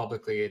have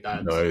publicly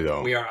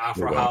that we are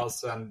Afro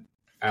House and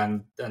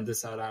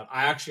this and that.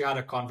 I actually had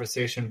a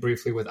conversation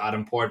briefly with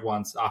Adam Port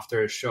once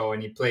after a show,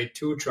 and he played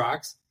 2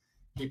 tracks.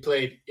 He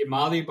played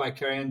Imali by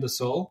Carrion de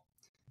Soul,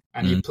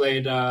 and he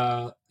played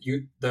Your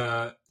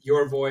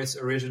Voice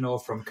original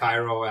from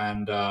Cairo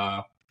and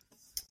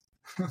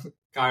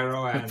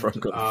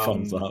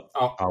thumbs up.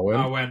 I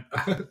went.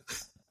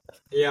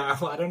 Yeah,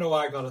 I don't know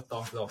why I got a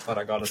thumbs up, but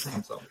I got a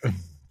thumbs up.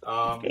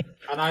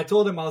 And I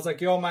told him, I was like,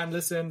 yo, man,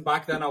 listen,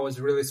 back then I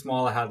was really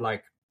small. I had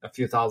like a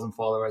few thousand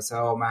followers.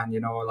 Oh, man,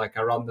 like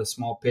I run this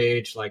small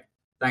page. Like,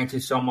 thank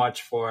you so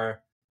much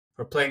for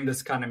playing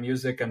this kind of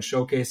music and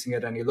showcasing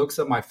it. And he looks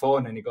at my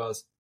phone and he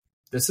goes,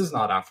 this is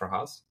not Afro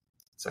House.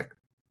 It's like,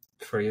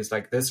 he's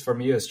like, this for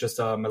me is just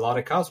a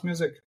melodic house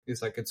music.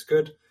 He's like, it's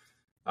good.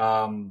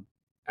 And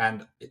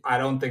I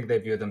don't think they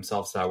view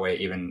themselves that way,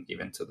 even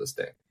to this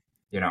day.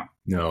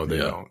 No, they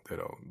don't.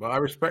 But I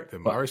respect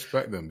them. I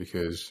respect them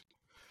because,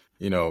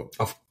 you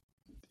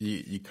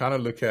kind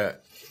of look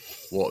at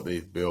what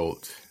they've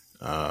built.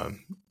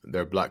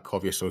 Their Black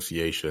Coffee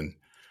Association,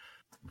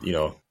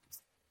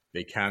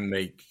 they can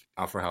make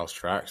Afro House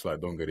tracks. Like,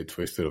 don't get it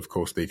twisted. Of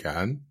course they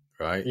can,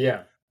 right?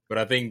 Yeah. But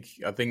I think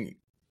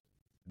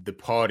the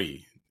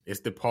party,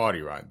 it's the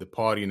party, right? The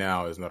party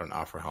now is not an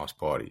Afro House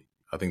party.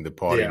 I think the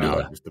party now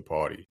is just the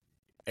party.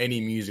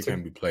 Any music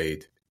can be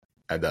played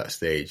at that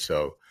stage.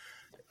 So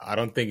I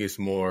don't think it's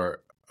more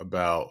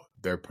about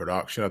their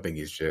production. I think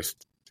it's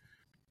just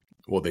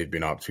what they've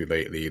been up to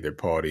lately, their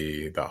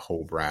party, that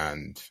whole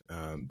brand.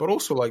 But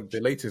also like the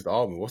latest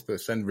album, what's the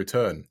Send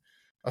Return?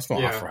 That's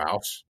not Afro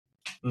House.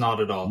 Not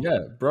at all.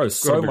 Yeah, bro,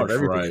 so much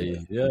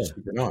variety. Yeah.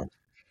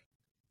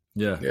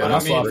 And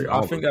that's why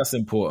I think that's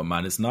important,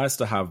 man. It's nice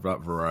to have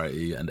that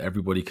variety and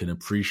everybody can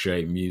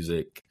appreciate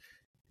music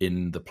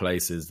in the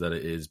places that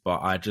it is. But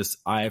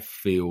I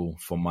feel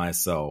for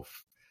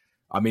myself,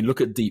 I mean,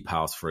 look at Deep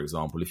House, for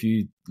example. If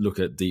you look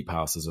at Deep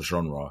House as a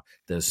genre,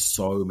 there's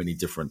so many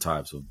different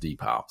types of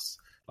Deep House.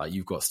 Like,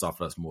 you've got stuff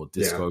that's more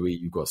disco-y.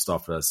 You've got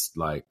stuff that's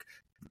like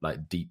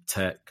deep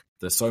tech.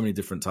 There's so many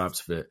different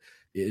types of it.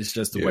 It's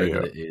just the way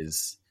that it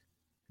is.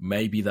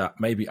 Maybe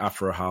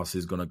Afro House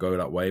is going to go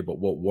that way. But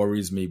what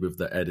worries me with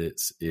the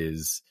edits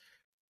is,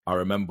 I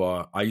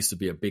remember I used to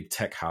be a big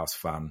tech house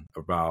fan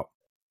about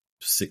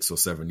 6 or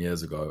 7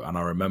 years ago. And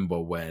I remember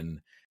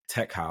when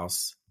tech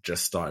house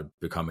just started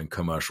becoming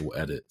commercial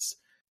edits.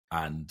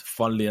 And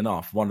funnily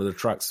enough, one of the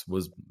tracks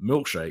was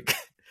Milkshake.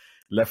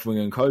 Left Wing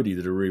and Cody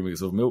did a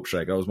remix of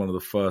Milkshake. That was one of the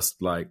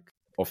first,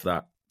 of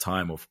that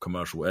time of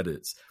commercial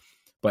edits.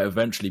 But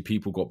eventually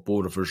people got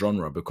bored of the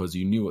genre because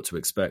you knew what to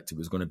expect. It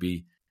was going to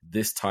be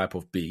this type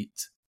of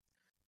beat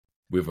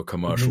with a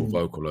commercial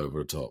vocal over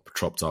the top,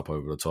 chopped up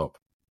over the top.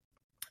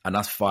 And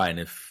that's fine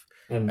if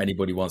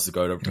anybody wants to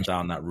go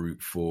down that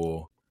route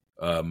for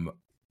the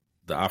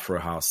Afro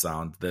House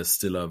sound. There's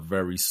still a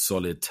very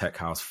solid tech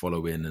house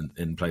following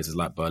in places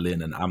like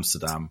Berlin and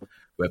Amsterdam,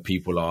 where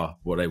people are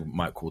what they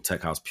might call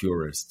tech house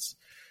purists.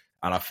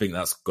 And I think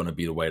that's going to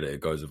be the way that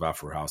it goes with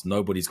Afro House.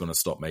 Nobody's going to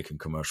stop making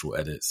commercial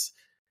edits.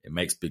 It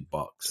makes big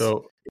bucks.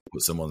 So it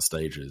puts them on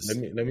stages.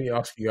 Let me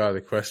ask you guys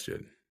a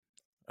question.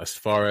 As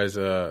far as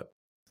a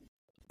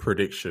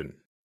prediction,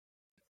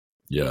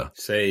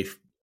 say,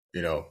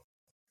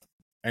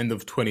 end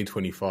of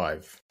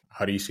 2025,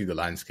 how do you see the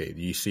landscape?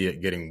 Do you see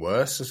it getting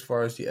worse as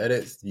far as the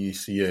edits? Do you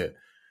see it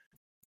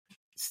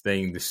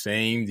staying the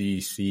same? Do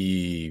you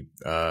see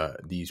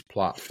these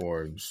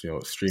platforms,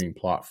 streaming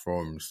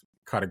platforms,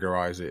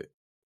 categorize it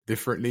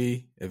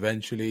differently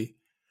eventually?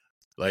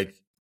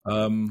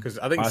 Because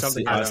I think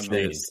something has to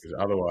change.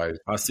 Otherwise,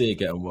 I see it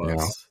getting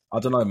worse. I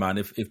don't know, man.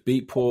 If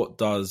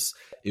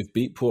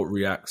Beatport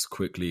reacts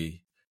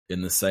quickly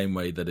in the same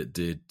way that it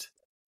did,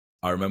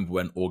 I remember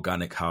when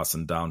organic house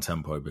and down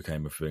tempo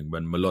became a thing,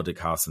 when melodic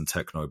house and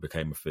techno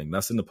became a thing.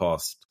 That's in the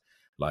past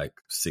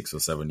 6 or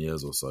 7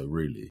 years or so,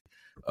 really.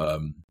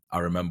 I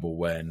remember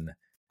when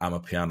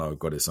Amapiano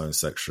got its own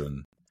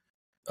section.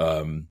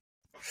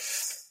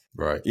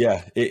 Right.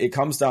 Yeah, it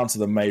comes down to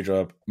the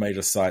major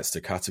sites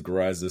to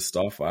categorize this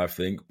stuff, I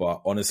think.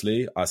 But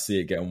honestly, I see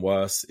it getting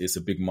worse. It's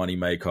a big money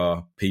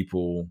maker.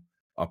 People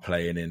are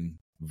playing in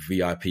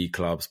VIP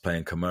clubs,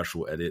 playing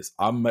commercial edits.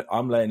 I'm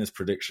laying this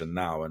prediction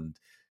now, and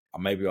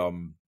maybe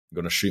I'm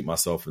going to shoot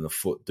myself in the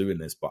foot doing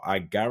this, but I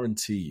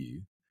guarantee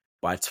you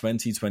by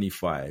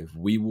 2025,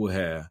 we will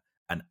hear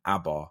an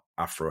ABBA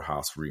Afro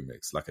House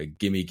remix, like a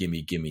gimme,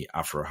 gimme, gimme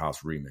Afro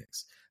House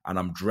remix. And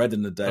I'm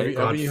dreading the day.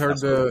 Have you heard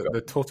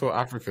the Toto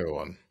Africa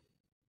one?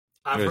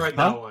 I've heard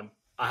that one.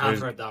 I have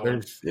heard that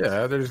one.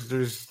 Yeah,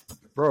 there's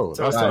bro.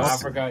 Toto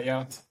Africa,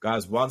 yeah.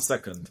 Guys, 1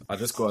 second. I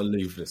just got to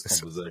leave this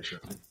conversation.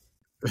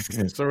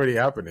 It's already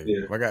happening.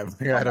 Yeah. My guy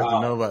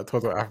doesn't know about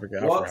Toto Africa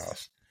Afro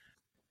House.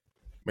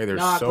 Man,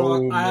 there's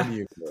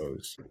many of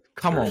those.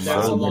 Come on,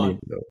 there's a lot.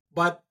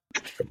 But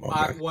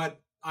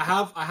I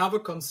have a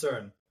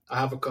concern.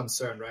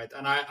 Right?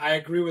 And I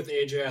agree with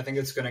AJ. I think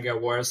it's going to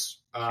get worse.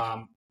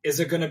 Is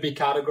it going to be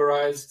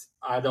categorized?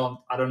 I don't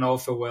know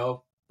if it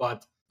will.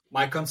 But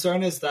my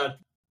concern is that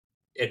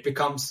it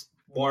becomes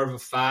more of a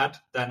fad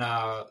than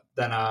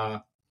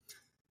a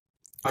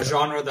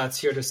genre that's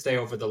here to stay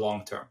over the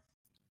long term.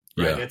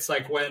 Right. Yeah. It's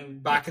like when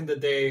back in the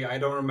day, I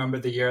don't remember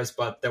the years,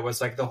 but there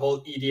was like the whole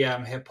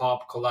EDM hip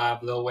hop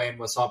collab. Lil Wayne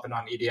was hopping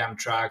on EDM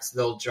tracks,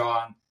 Lil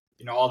Jon,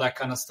 all that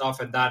kind of stuff.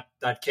 And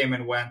that came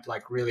and went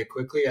like really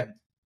quickly. And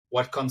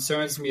what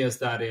concerns me is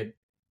that it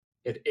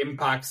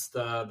impacts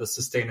the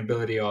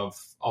sustainability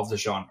of the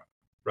genre.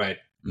 Right.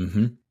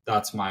 Mm-hmm.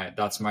 That's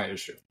my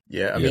issue.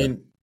 Yeah. I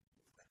mean,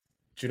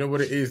 do you know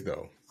what it is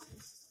though?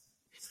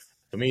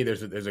 For me,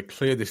 there's a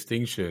clear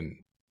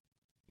distinction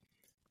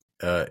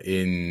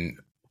in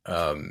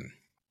the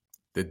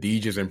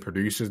DJs and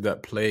producers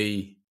that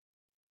play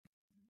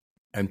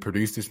and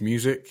produce this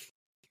music,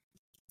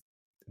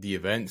 the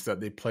events that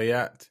they play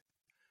at,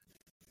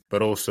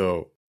 but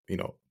also,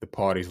 the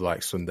parties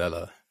like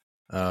Sundela,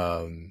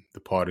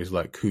 the parties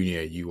like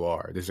Cunha,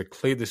 UR. There's a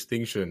clear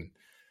distinction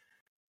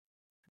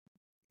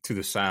to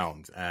the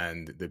sound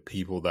and the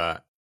people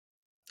that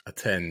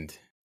attend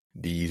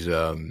these,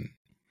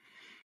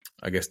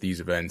 these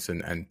events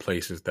and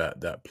places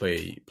that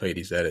play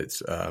these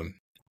edits.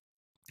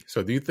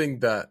 So do you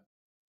think that,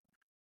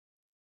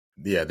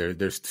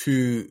 there's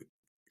two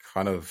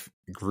kind of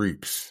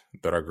groups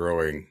that are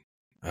growing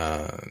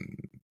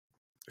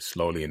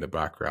slowly in the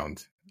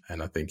background,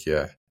 and I think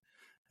it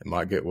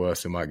might get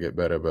worse, it might get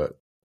better, but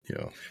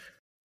to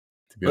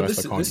be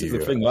honest, this is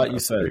the thing. Like you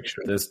said,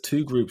 there's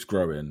two groups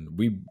growing.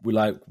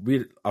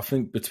 I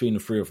think between the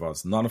three of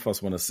us, none of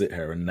us want to sit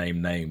here and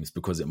name names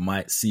because it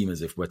might seem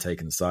as if we're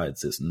taking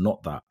sides. It's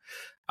not that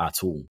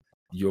at all.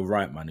 You're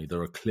right, Manu.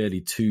 There are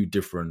clearly two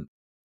different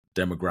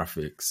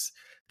demographics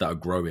that are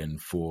growing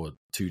for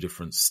two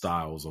different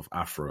styles of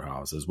Afro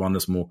house. There's one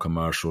that's more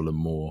commercial and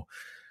more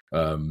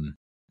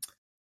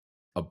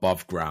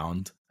above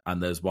ground,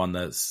 and there's one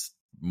that's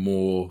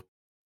more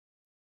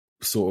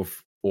sort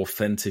of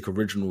authentic,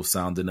 original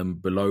sounding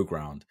and below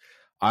ground.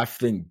 I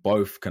think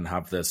both can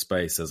have their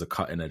space as a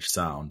cutting edge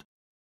sound.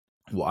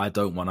 What I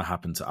don't want to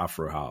happen to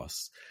Afro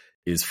house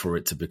is for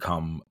it to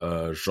become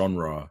a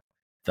genre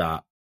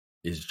that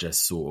is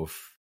just sort of,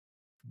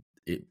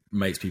 it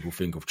makes people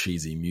think of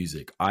cheesy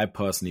music. I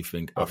personally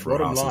think Afro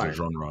house as a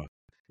genre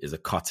is a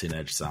cutting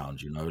edge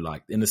sound,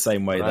 like in the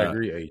same way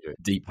that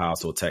deep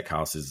house or tech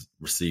house is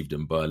received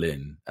in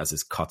Berlin as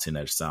this cutting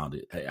edge sound.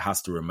 It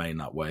has to remain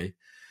that way.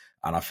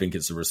 And I think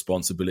it's a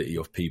responsibility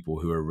of people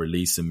who are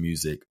releasing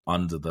music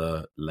under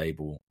the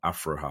label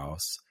Afro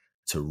house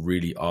to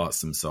really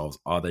ask themselves,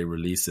 are they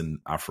releasing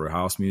Afro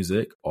house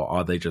music or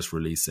are they just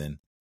releasing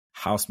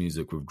house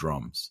music with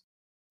drums?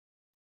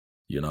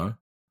 And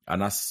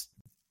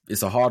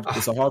it's a hard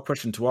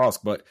question to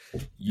ask, but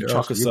you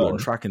chuck a certain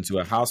track into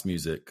a house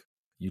music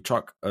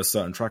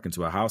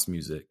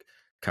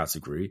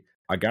category,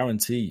 I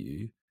guarantee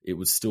you it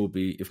would still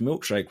be, if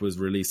Milkshake was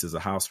released as a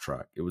house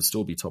track, it would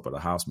still be top of the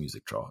house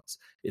music charts.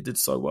 It did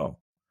so well.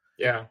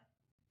 Yeah.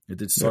 It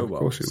did so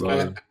well.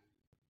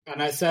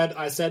 And I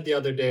said the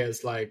other day,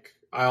 is like,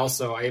 I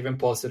even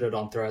posted it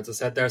on Threads. I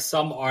said there's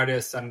some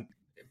artists, and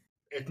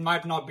it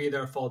might not be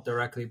their fault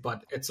directly,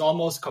 but it's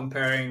almost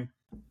comparing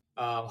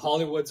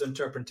Hollywood's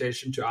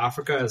interpretation to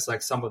Africa as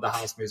like some of the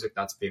house music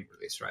that's being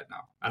released right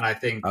now. And I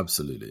think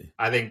absolutely,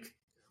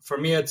 for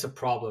me, it's a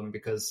problem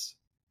because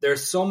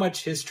there's so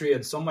much history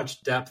and so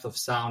much depth of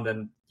sound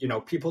and,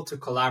 people to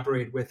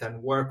collaborate with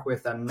and work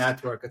with and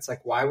network. It's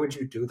like, why would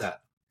you do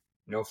that?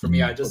 For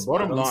me, I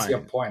don't see a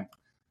point.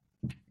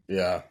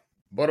 Yeah.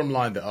 Bottom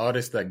line, the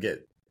artists that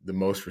get the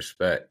most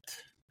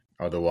respect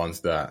are the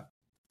ones that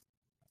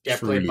get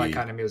played by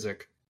kind of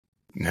music.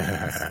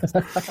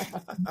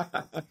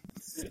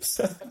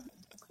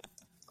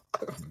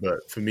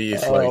 But for me,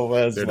 it's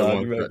like they're the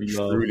ones that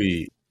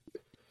truly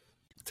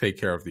take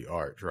care of the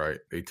art, right?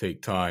 They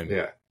take time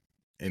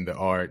in the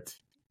art.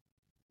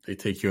 They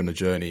take you on the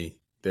journey.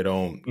 They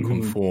don't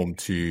conform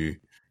to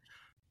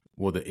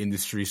what the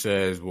industry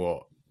says,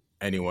 what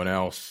anyone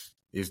else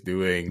is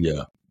doing.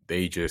 Yeah.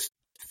 They just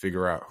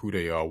figure out who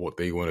they are, what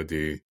they want to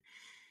do.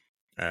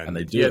 And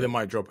they do. Yeah, they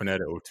might drop an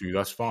edit or two.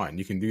 That's fine.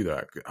 You can do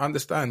that. I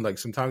understand, like,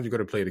 sometimes you got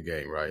to play the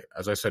game, right?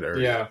 As I said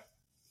earlier,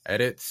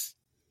 edits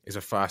is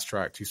a fast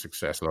track to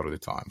success a lot of the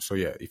time. So,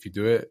 yeah, if you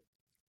do it,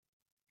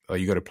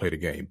 you got to play the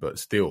game. But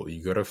still,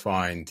 you got to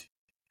find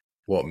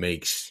what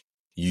makes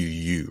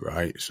you,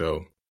 right?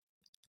 So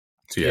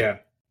yeah.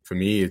 For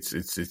me, it's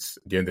at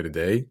the end of the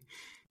day,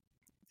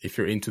 if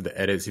you're into the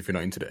edits, if you're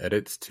not into the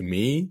edits, to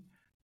me,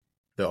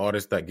 the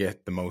artists that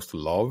get the most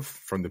love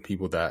from the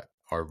people that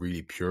are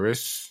really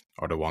purists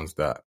are the ones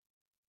that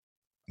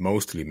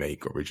mostly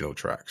make original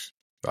tracks.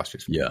 That's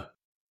just me. Yeah.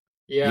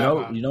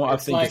 Yeah, you know what I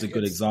it's think like, is a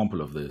good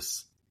example of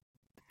this?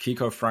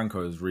 Kiko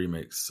Franco's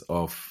remix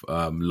of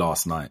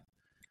Last Night.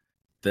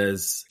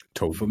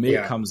 For me,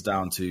 it comes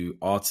down to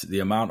the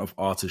amount of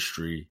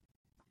artistry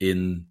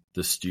in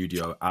the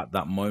studio at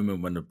that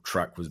moment when the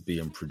track was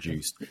being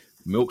produced.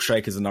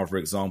 Milkshake is another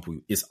example.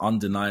 It's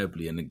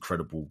undeniably an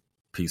incredible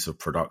piece of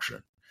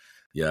production.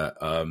 Yeah,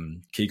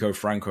 Kiko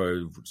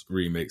Franco's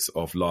remix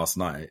of Last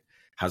Night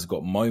has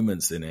got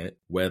moments in it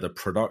where the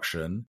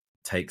production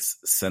takes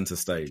center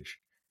stage.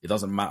 It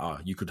doesn't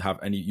matter. You could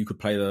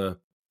play the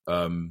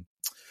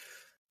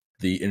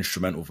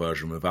instrumental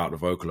version without the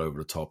vocal over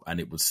the top,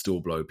 and it would still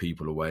blow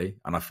people away.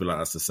 And I feel like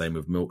that's the same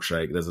with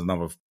Milkshake. There's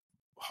another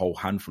whole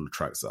handful of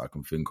tracks that I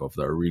can think of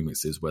that are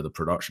remixes where the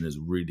production is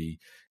really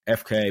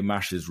FKA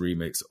Mash's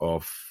remix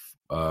of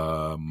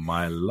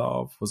My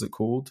Love. Was it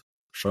called?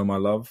 Show My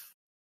Love.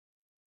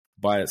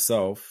 By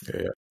itself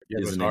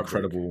is an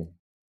incredible.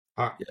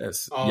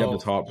 Yes,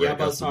 Yebba's Heartbreak.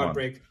 Yebba's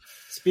Heartbreak.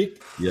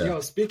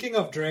 Speaking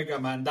of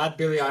Drega, man, that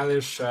Billie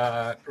Eilish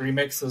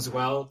remix as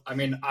well. I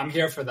mean, I'm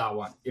here for that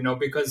one,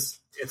 because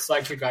it's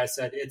like you guys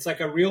said, it's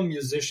like a real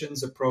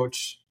musician's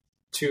approach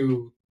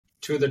to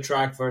the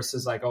track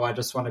versus like, oh, I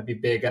just want to be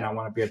big and I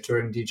want to be a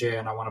touring DJ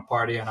and I want to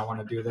party and I want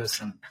to do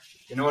this, and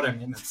you know what I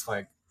mean? It's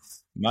like,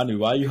 Manu,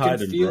 why are you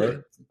hiding,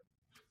 bro?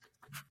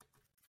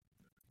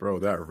 Bro,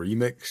 that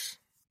remix.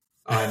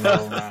 I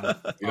know,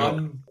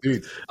 man.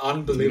 Dude,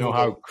 unbelievable. You know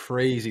how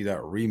crazy that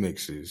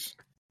remix is?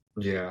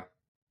 Yeah.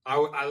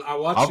 I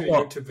watched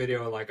your YouTube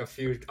video like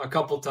a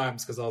couple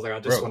times because I was like, I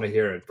just want to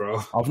hear it,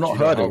 bro. I've not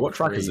heard it. What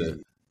track is it?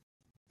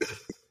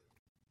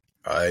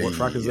 What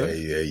track is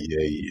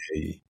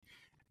it?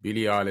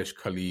 Billie Eilish,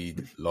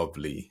 Khalid,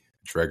 Lovely,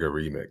 Drega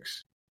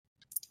remix.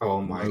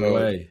 Oh my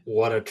god!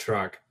 What a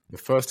track! The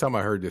first time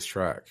I heard this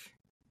track,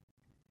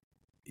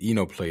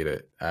 Eno played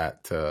it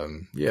at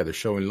the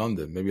show in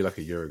London, maybe like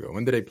a year ago.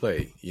 When did they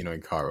play?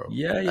 In Cairo.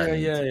 Yeah.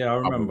 I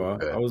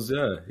remember. I was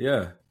there.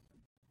 Yeah.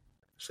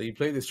 So he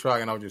played this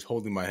track, and I was just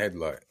holding my head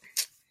like,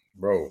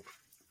 bro.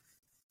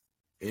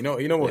 You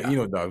know what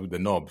Eno does with the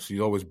knobs?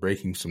 He's always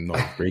breaking some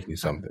knobs, breaking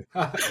something.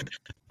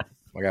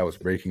 My guy was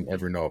breaking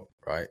every knob,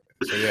 right?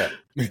 So yeah.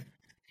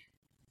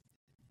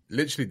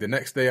 Literally the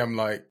next day, I'm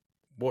like,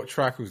 what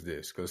track was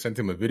this? Because I sent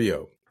him a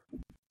video.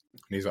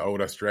 And he's like, oh,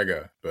 that's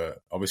Drega.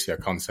 But obviously I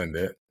can't send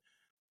it.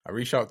 I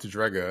reach out to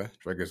Drega.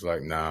 Drega's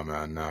like, nah,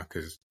 man, nah.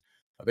 Because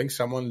I think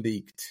someone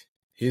leaked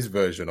his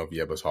version of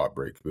Yebba's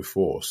Heartbreak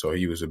before. So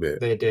he was a bit...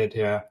 They did,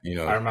 yeah.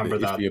 I remember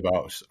that.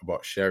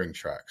 About sharing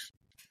tracks.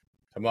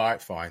 I'm like, all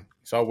right, fine.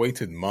 So I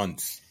waited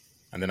months.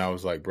 And then I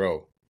was like,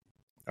 bro,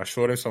 I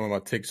showed him some of my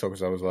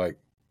TikToks. I was like,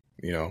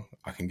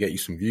 I can get you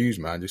some views,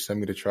 man. Just send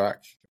me the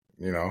track,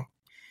 And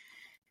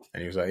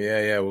he was like,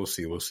 yeah, we'll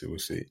see.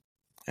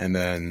 And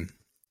then...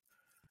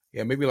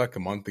 yeah, maybe like a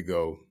month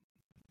ago,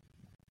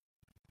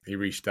 he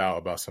reached out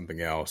about something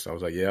else. I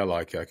was like, yeah, I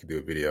like it. I could do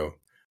a video.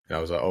 And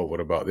I was like, oh, what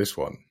about this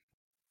one?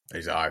 And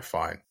he's like, all right,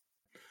 fine.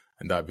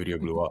 And that video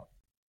blew up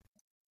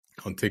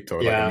on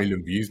TikTok, like 1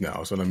 million views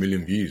now. It's on 1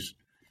 million views.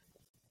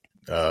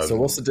 So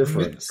what's the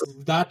difference?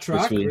 That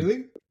track,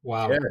 really?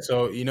 Wow. Yeah,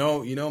 so,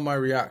 my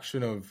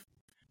reaction of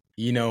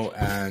Eno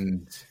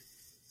and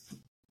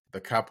the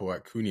Capo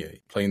at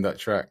Kanye playing that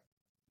track.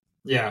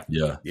 Yeah.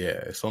 Yeah,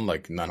 it's on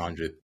like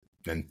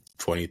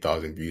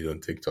 920,000 views on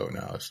TikTok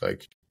now. It's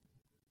like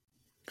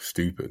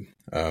stupid.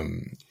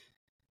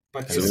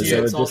 But is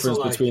there a difference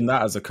between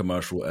that as a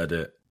commercial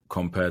edit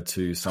compared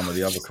to some of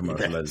the other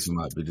commercial edits we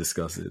might be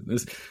discussing?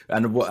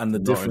 And the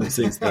difference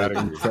is that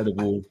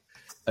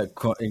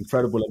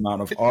incredible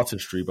amount of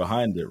artistry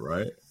behind it,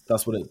 right?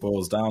 That's what it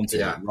boils down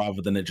to,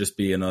 rather than it just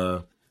being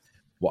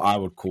what I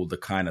would call the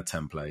kind of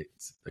template,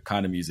 the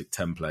kind of music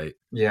template.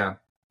 Yeah.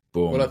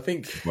 Boom, well, I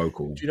think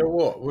vocal. Do you know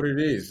what it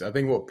is? I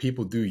think what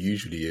people do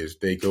usually is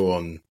they go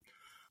on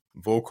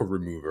vocal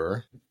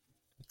remover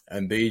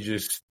and they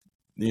just,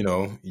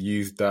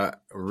 use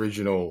that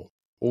original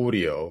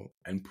audio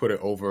and put it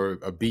over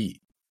a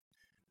beat.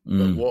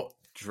 But what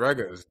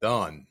Drega has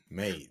done,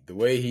 mate, the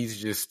way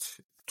he's just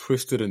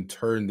twisted and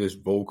turned this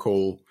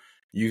vocal,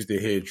 used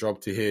it here,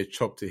 dropped it here,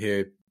 chopped it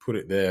here, put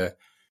it there.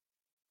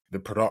 The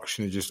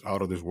production is just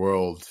out of this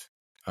world.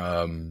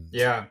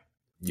 Yeah,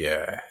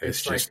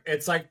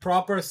 it's like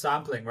proper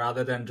sampling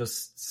rather than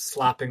just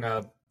slapping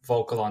a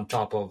vocal on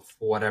top of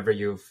whatever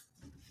you've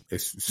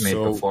made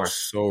before.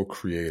 So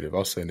creative.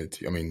 I'll send it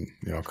to you. I mean,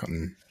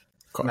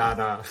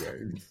 Nah.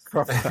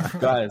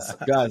 guys,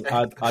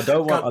 I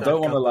don't want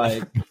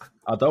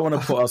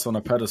to put us on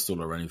a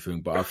pedestal or anything,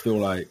 but I feel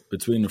like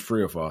between the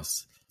three of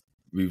us,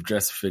 we've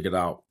just figured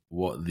out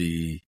what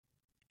the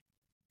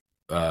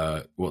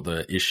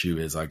issue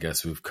is, I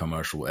guess, with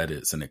commercial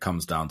edits, and it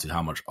comes down to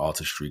how much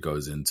artistry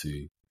goes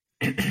into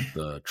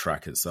the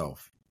track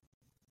itself.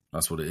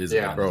 That's what it is.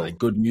 Yeah, like,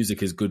 good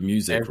music is good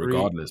music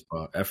regardless,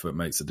 but effort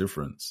makes a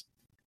difference.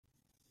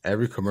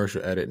 every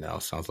commercial edit now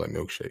sounds like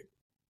Milkshake.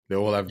 They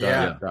all have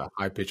that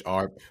high pitch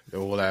arp. They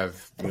all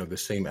have the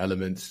same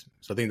elements.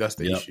 So I think that's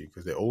the issue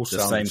because they all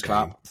sound the same.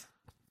 Clap.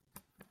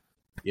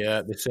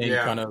 Yeah, the same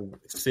kind of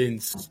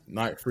synths,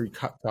 night free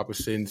type of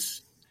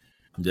synths.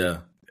 Yeah,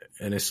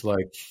 and it's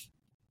like,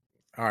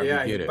 all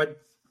right, we get it.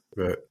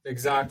 But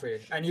exactly,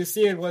 and you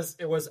see, it was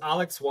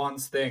Alex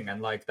Wan's thing,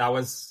 and like that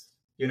was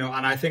and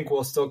I think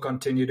will still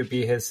continue to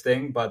be his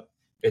thing, but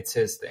it's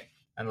his thing,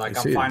 and like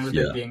I'm fine with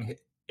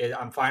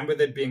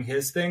it being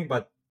his thing,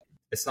 but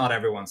it's not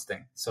everyone's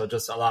thing. So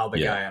just allow the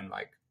guy and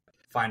like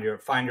find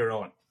your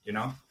own.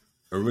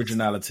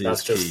 Originality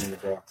is key.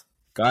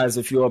 Guys,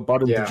 if you're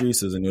budding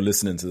producers and you're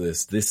listening to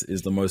this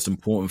is the most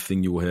important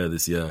thing you will hear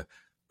this year.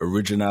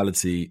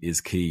 Originality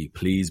is key.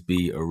 Please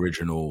be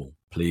original,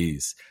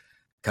 please.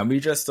 Can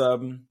we just,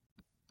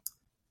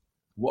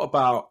 what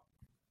about,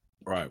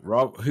 right,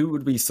 Rob, who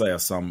would we say are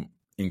some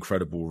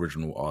incredible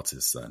original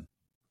artists then?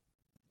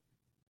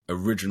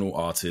 Original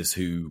artists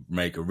who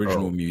make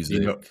original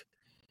music.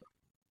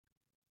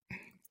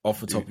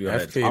 Off the top of your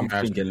head, I'm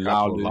thinking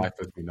Laulu. Life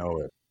as we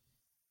know it.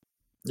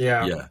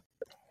 Yeah.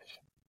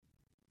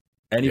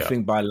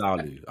 Anything by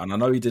Laulu. And I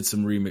know he did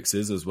some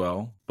remixes as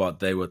well, but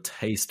they were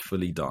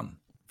tastefully done.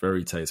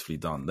 Very tastefully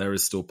done. There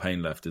Is Still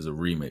Pain Left is a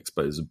remix,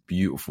 but it's a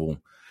beautiful,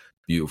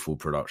 beautiful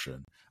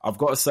production. I've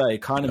got to say,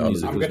 kind of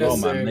music as well,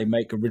 man. They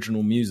make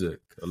original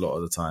music a lot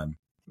of the time.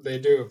 They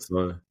do.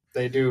 So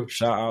they do.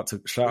 Shout out to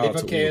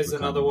Liva K is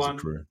another one.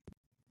 Crew.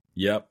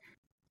 Yep.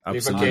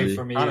 Absolutely. Liva K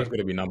for me. It's going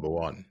to be number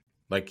one.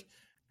 Like,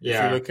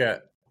 if you look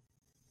at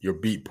your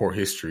Beatport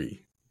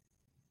history,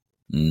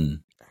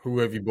 who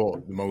have you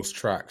bought the most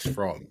tracks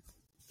from?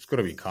 It's got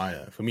to be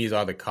Kaina. For me, it's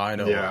either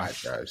Kaina or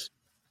Atjazz.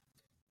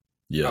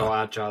 Yeah. Oh,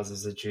 Atjazz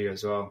is a G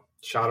as well.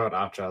 Shout out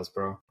Atjazz,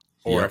 bro.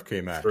 Or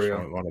FK Mash,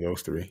 one of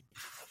those three.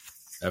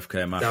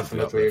 FK Mash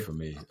definitely for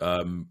me.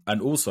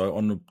 And also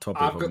on the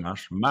topic of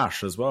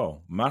Mash as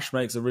well. Mash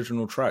makes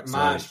original tracks.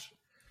 Mash.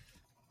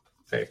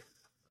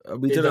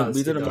 We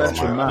didn't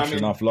mention Mash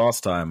enough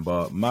last time,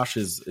 but Mash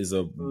is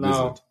a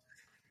wizard.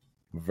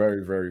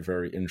 Very, very,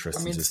 very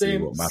interesting to see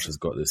what Mash has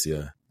got this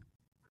year.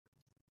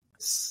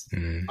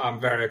 I'm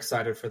very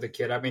excited for the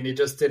kid. I mean, he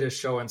just did his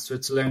show in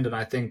Switzerland, and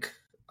I think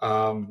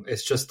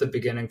it's just the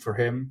beginning for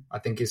him. I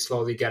think he's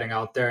slowly getting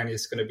out there, and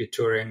he's going to be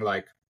touring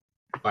like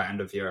by end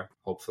of year,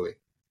 hopefully.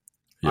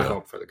 I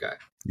hope for the guy.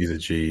 He's a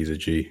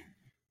G.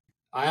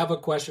 I have a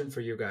question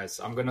for you guys.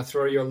 I'm going to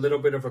throw you a little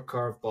bit of a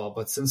curveball,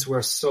 but since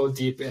we're so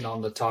deep in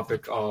on the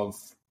topic of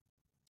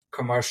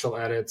commercial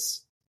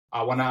edits,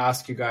 I want to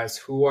ask you guys,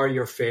 who are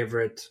your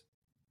favorite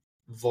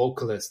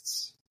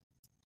vocalists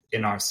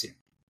in our scene?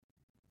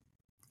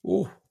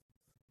 Ooh.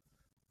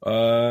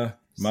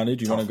 Manny,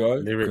 do you want to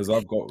go? Because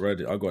I've got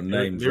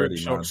names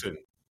ready, man.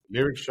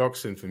 Lyric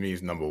Shoxon for me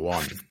is number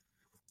one.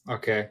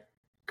 Okay.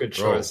 Good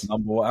choice.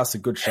 Number one. That's a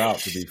good shout,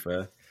 to be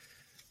fair.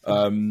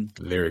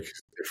 Lyric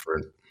is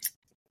different.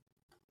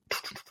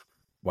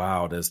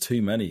 Wow, there's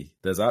too many.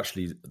 There's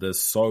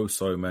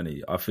so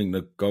many. I think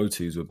the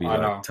go-tos would be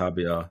like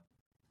Tabia,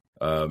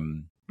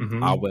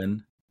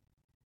 Awen.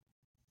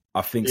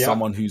 I think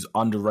someone who's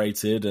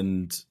underrated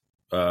and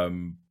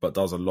but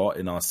does a lot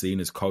in our scene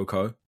is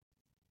Coco.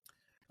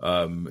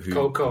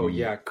 Coco,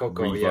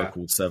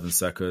 re-vocaled 7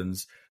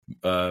 Seconds.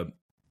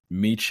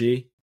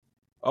 Michi.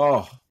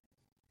 Oh,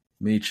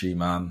 Michi,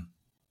 man.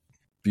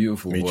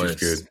 Beautiful Michi's voice.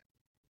 Good.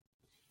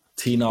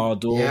 Tina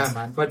Ardor. Yeah,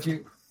 man. But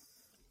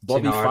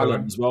Bobby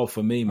Fallon as well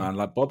for me, man.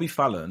 Like Bobby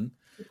Fallon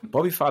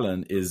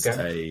is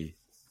a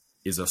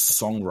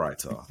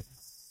songwriter.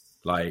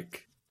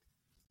 Like,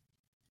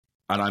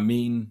 and I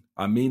mean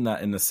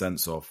that in the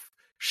sense of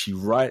she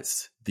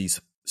writes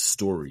these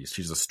stories.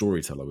 She's a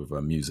storyteller with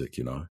her music,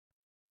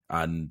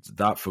 And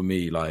that for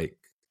me, like,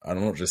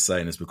 I'm not just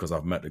saying this because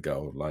I've met the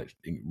girl, like,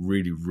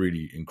 really,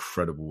 really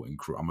incredible.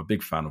 I'm a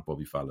big fan of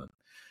Bobby Fallon.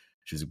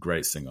 She's a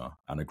great singer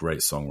and a great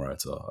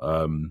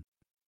songwriter.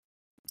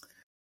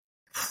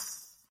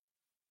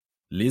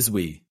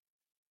 Lizwy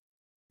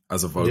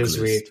as a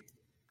vocalist.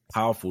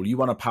 Powerful. You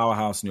want a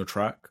powerhouse in your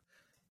track?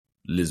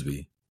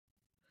 Lizwy.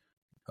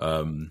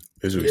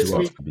 Lizwy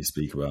what could we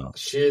speak about?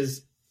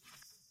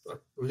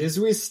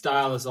 Lizwy's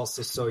style is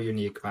also so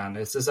unique, man.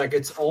 It's just like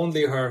it's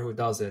only her who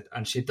does it,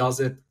 and she does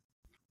it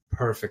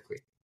perfectly.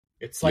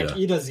 It's like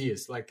Ida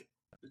Ziz. Like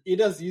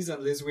Ida Ziz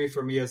and Lizwy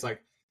for me is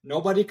like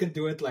nobody can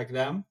do it like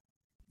them.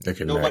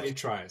 Nobody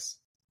tries.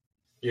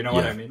 You know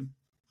what I mean?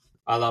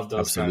 I love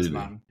those guys,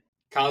 man.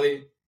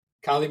 Kali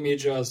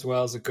Mija as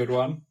well is a good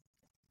one.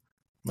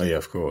 Oh yeah,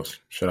 of course.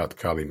 Shout out to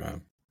Kali,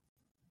 man.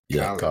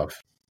 Yeah,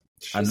 tough.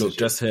 And look,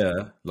 just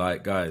here,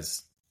 like,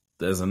 guys,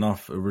 there's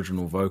enough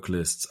original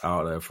vocalists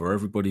out there for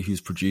everybody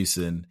who's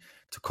producing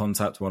to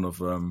contact one of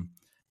them.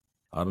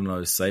 I don't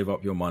know, save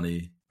up your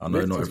money. I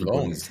know not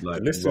everybody's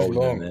like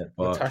rolling in it,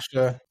 but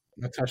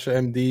Natasha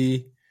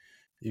MD,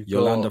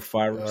 Yolanda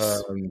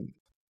Faris,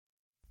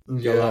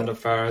 Yolanda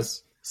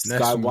Faris,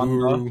 Sky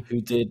Wonder,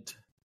 who did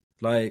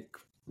like.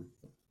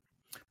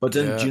 But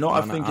then, do you know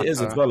what I think it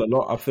is as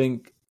well? I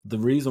think the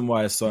reason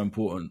why it's so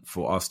important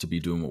for us to be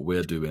doing what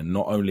we're doing,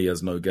 not only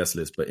as No Guest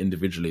List, but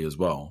individually as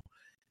well,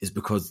 is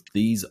because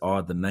these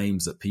are the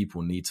names that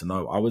people need to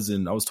know. I was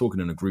talking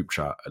in a group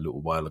chat a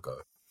little while ago,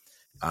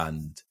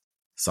 and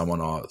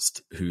someone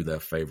asked who their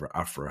favorite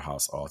Afro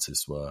house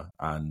artists were,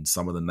 and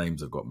some of the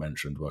names that got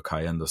mentioned were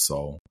Kayenda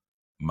Soul,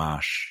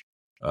 Mash,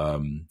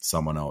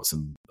 someone else,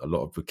 and a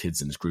lot of the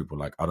kids in this group were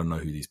like, I don't know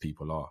who these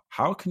people are.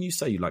 How can you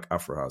say you like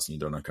Afro house and you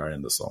don't know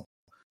Kayenda Soul?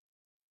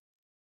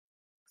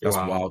 That's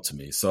wild to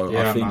me. So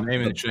I think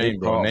name and shame,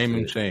 bro. Name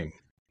and shame.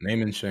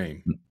 Name and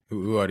shame.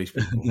 Who are these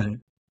people?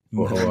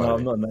 No,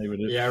 I'm not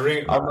naming it. Yeah,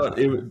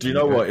 do you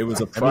know what? It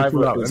was a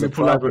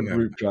private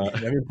group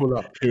chat. Let me pull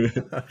up.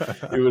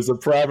 It was a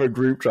private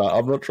group chat.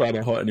 I'm not trying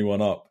to hot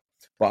anyone up,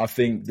 but I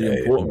think the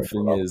important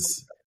thing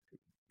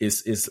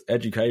is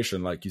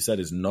education. Like you said,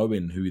 is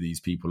knowing who these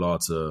people are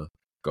to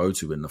go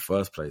to in the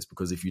first place.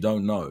 Because if you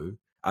don't know,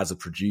 as a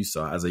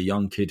producer, as a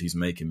young kid who's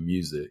making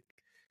music,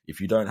 if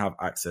you don't have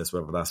access,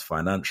 whether that's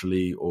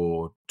financially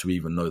or to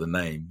even know the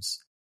names,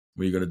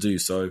 what are you going to do?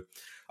 So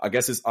I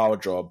guess it's our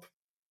job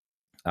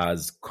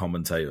as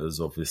commentators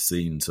of this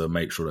scene to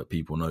make sure that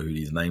people know who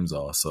these names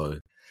are. So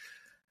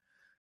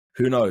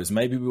who knows?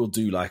 Maybe we'll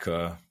do like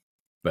a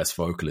best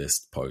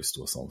vocalist post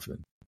or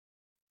something.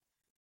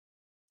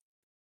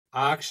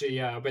 Actually,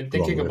 yeah, I've been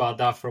thinking about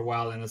that for a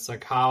while, and it's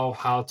like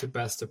how to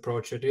best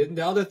approach it. And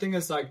the other thing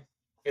is like,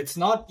 it's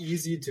not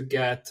easy to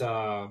get,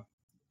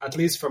 at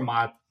least for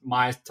my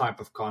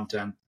type of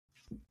content,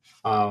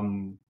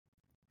 good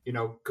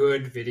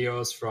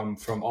videos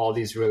from all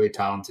these really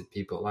talented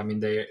people. I mean,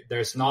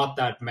 there's not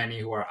that many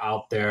who are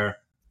out there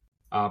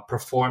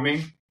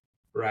performing,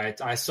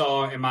 right? I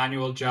saw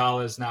Emmanuel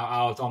Jal is now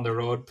out on the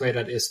road, played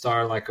at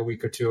Istar like a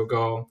week or two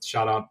ago.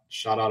 Shout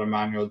out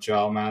Emmanuel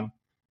Jal, man.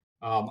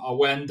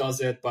 Awen does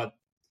it, but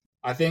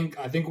I think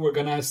we're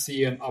gonna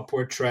see an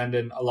upward trend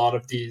in a lot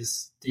of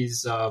these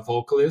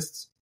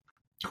vocalists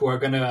who are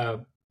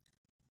gonna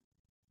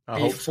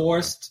be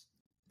forced.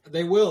 So,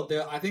 they will.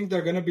 I think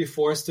they're gonna be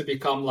forced to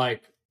become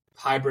like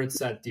hybrid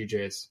set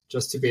DJs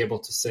just to be able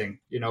to sing,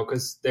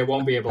 because they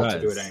won't be able to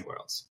do it anywhere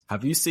else.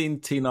 Have you seen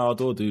Tina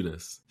Ardor do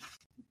this?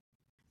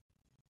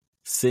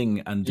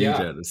 Sing and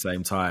DJ at the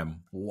same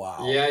time.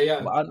 Wow.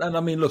 Yeah. And I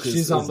mean, look,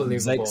 she's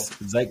unbelievable.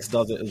 Zex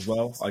does it as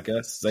well, I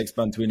guess. Zex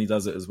Bantuini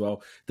does it as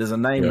well. There's a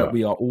name that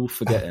we are all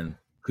forgetting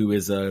who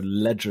is a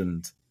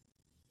legend,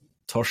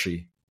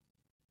 Toshi.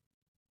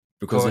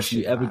 Because if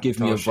you ever give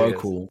me a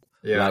vocal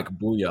like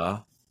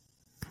Booyah.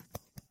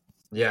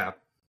 Yeah.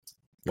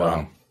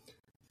 Wow.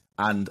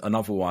 And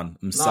another one,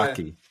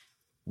 Msaki.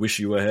 Wish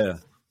You Were Here.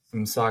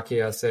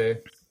 Msaki, I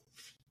say.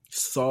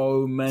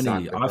 So many.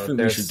 Exactly, I think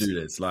we should do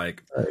this.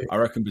 Like, I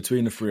reckon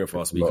between the three of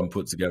us, we can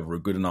put together a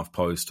good enough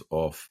post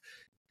of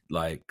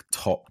like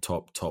top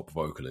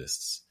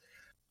vocalists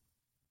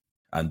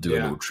and do a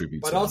little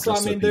tribute. But to also,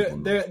 them, I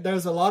mean,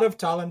 there's a lot of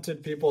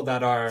talented people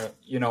that are,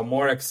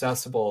 more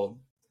accessible,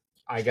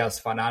 I guess,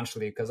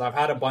 financially. Because I've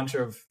had a bunch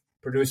of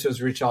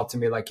producers reach out to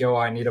me like, "Yo,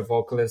 I need a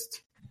vocalist,"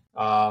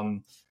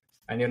 and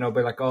be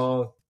like,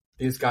 "Oh,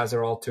 these guys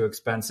are all too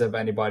expensive.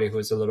 Anybody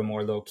who's a little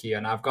more low key."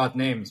 And I've got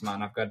names,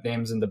 man. I've got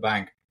names in the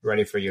bank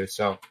ready for you.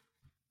 So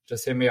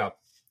just hit me up.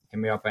 Hit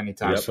me up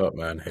anytime. Hit us up,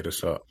 man. Hit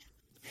us up.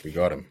 We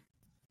got him.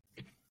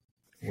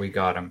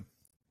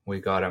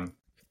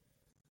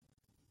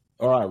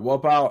 All right. What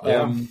about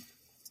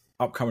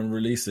upcoming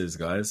releases,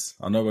 guys?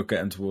 I know we're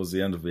getting towards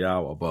the end of the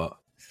hour, but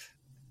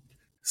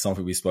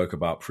something we spoke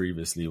about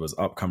previously was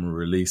upcoming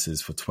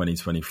releases for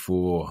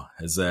 2024. Are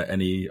there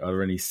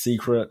any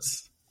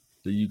secrets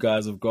that you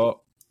guys have got?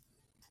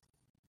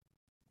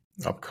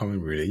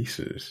 Upcoming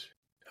releases.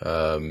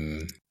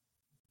 No,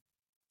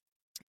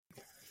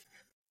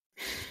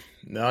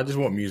 I just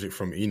want music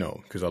from Eno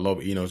because I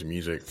love Eno's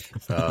music.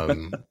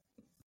 Bro,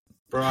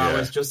 I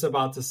was just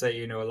about to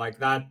say, like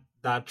that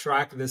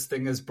track, This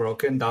Thing Is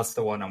Broken, that's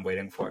the one I'm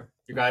waiting for.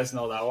 You guys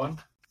know that one?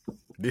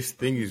 This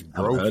Thing Is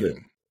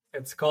Broken.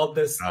 It's called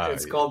This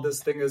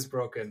This Thing Is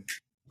Broken.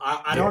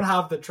 I don't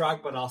have the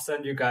track, but I'll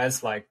send you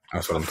guys like.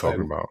 That's what I'm talking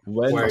about.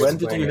 When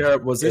did you hear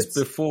it? Was this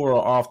before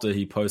or after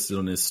he posted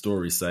on his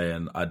story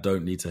saying, "I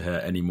don't need to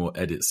hear any more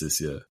edits this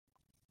year,"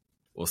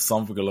 or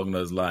something along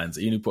those lines?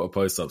 He put a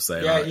post up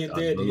saying, he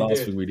did. The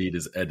last thing we need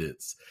is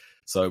edits."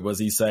 So was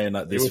he saying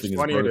that this thing is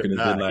broken?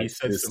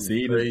 This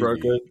scene is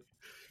broken.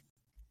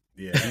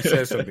 Yeah, he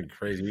said something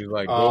crazy. He was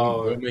like,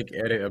 "Go make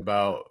edit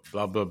about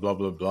blah blah blah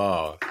blah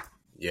blah."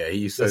 Yeah,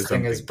 he says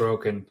something. This Thing Is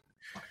Broken.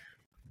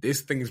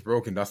 This Thing Is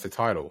Broken. That's the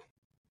title.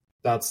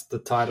 That's the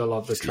title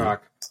of the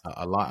track.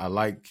 I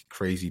like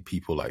crazy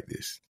people like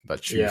this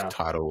that choose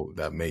title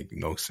that make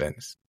no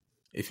sense.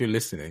 If you're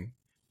listening,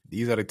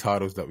 these are the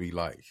titles that we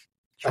like.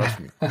 Trust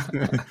me.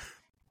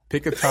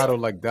 Pick a title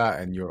like that,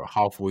 and you're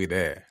halfway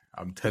there.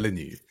 I'm telling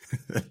you,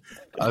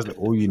 that's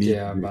all you need.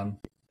 Yeah, man.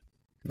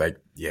 Like,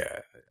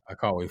 I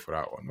can't wait for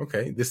that one.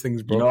 Okay, This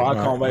Thing's broken. I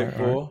can't wait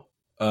for.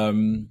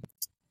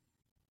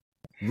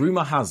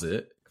 Rumor has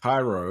it,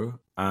 Cairo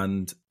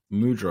and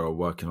Mudra are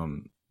working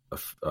on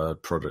a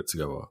project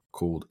together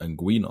called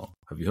Anguino.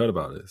 Have you heard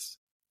about this?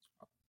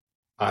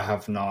 I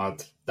have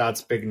not.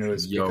 That's big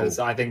news because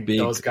I think big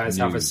those guys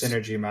have a news.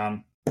 synergy,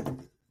 man.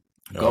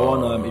 Go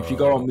on. If you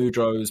go on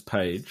Mudro's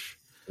page,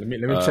 let me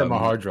check my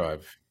hard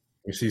drive.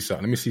 Let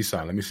me see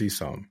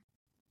something.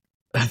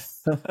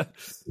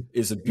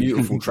 It's a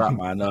beautiful track,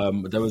 man.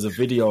 There was a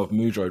video of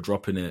Mudro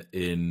dropping it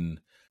in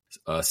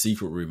a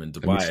secret room in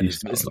Dubai, and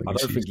I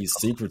don't think he's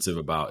secretive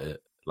about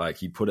it. Like,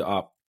 he put it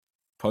up,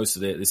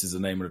 posted it. This is the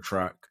name of the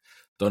track.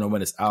 Don't know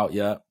when it's out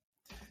yet,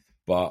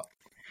 but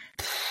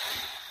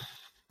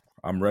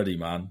I'm ready,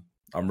 man.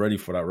 I'm ready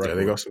for that record. Yeah,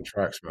 they got some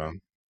tracks,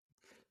 man.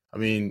 I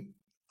mean,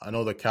 I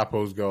know the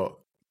Capo's got.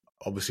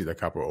 Obviously, the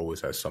Capo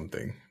always has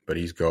something, but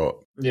he's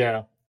got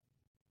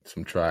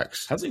some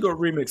tracks. Has he got a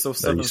remix of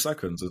 7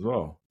 Seconds as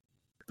well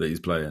that he's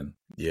playing?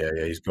 Yeah,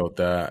 he's got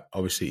that.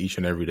 Obviously, Each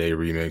and Every Day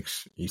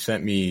remix. He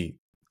sent me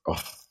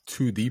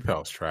 2 Deep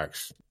House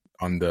tracks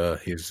under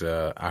his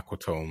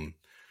Aquatone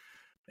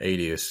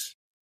alias,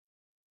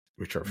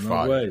 which are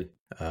fire.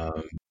 No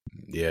way.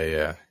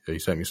 Yeah. He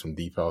sent me some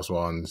Deep House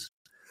ones.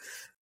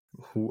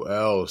 Who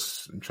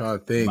else? I'm trying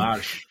to think.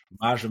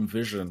 Mash and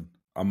Vision.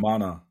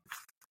 Amana.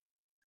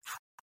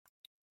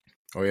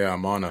 Oh yeah,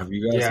 Amana. Have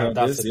you guys heard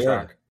that's this? the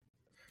track.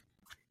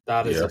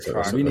 That is a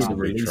track. We need a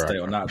release date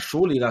on that.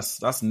 Surely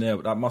that's near.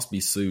 That must be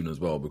soon as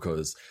well,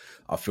 because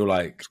I feel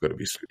like it's got to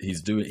be soon.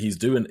 He's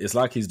doing. It's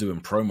like he's doing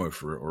promo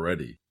for it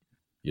already.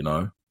 You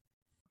know,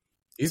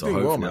 he's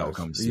doing well, man.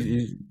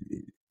 He's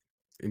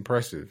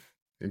impressive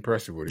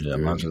what he's doing.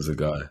 Yeah, Man's a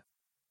guy.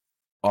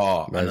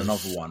 Oh, and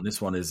another one.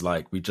 This one is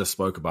like, we just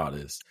spoke about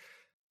this.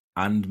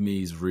 And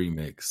Me's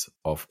remix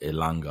of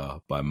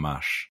Ilanga by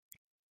Mash.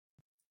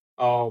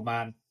 Oh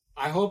man,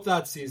 I hope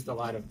that sees the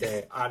light of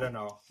day. I don't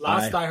know.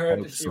 Last I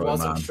heard, he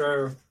wasn't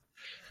sure.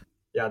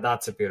 Yeah,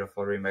 that's a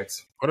beautiful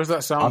remix. What does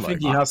that sound like? I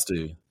think he has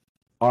to.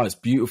 Oh, it's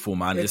beautiful,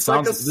 man. It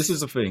sounds. Like this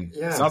is the thing.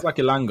 Yeah. It sounds like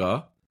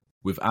Ilanga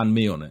with And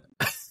Me on it.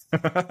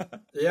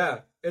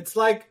 Yeah, it's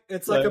like a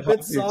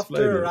bit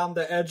softer around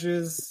the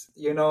edges.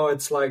 You know,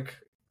 it's like.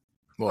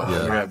 Well,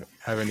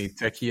 have any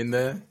techie in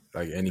there?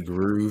 Like any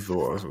groove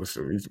or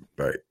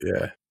like,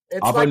 yeah.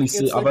 I've only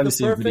seen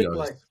videos.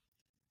 Like,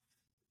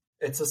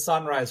 it's a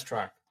sunrise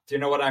track. Do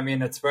you know what I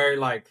mean? It's very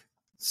like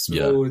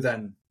smooth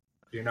and,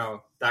 you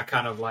know, that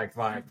kind of like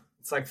vibe.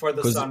 It's like for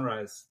the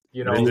sunrise.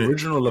 You know, the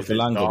original of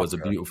Ilanga was a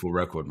beautiful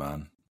record,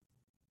 man.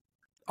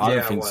 I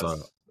don't think so.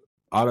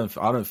 I don't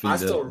think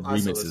the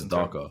remix is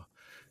darker.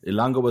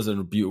 Ilanga was a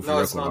beautiful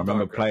record. I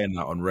remember playing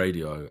that on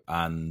radio,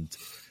 and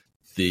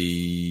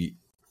the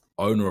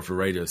owner of the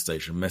radio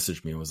station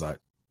messaged me and was like,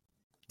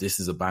 "This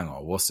is a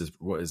banger. What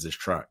is this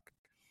track?"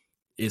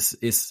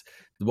 It's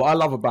what I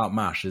love about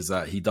Mash is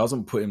that he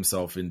doesn't put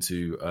himself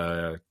into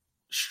a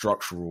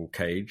structural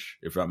cage,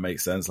 if that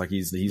makes sense. Like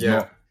he's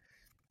not.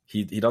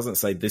 He doesn't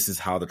say this is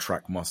how the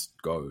track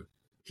must go.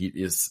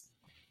 It's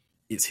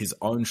his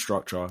own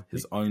structure,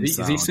 his own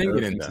sound. Is he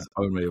singing in that? His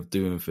own way of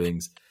doing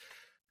things.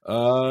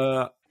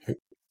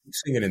 He's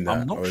singing in that.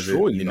 I'm not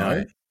sure. You know.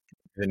 Is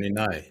it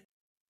Ninai?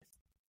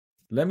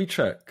 Let me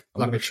check.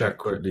 Let me check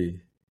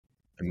quickly.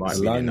 It might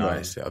be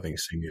Ninai. I think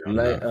it's singing on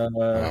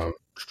that.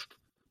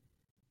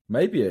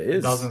 Maybe it is.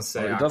 It doesn't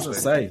say. It doesn't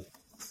say.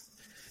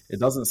 It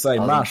doesn't say.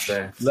 Mash.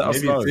 Let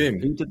us know.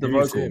 Who did the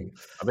vocal?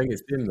 I think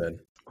it's him then.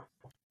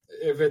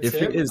 If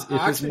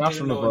it's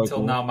Mash on the vocal.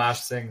 Until now,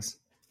 Mash sings.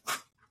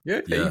 Yeah.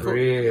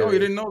 Really? Oh, you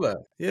didn't know that?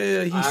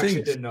 Yeah, he sings. I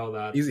actually didn't know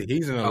that.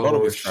 He's in a lot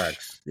of his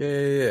tracks.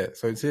 Yeah.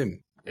 So it's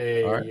him.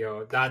 Hey,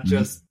 yo,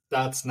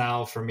 that's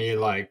now for me,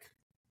 like,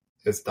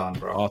 it's done,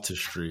 bro.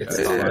 Artistry.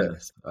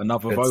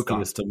 Another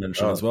vocalist to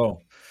mention as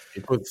well.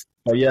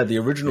 The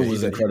original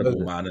was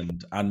incredible, man,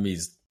 and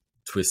Anmi's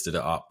twisted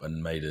it up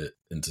and made it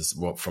into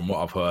from what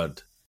I've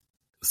heard,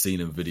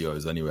 seen in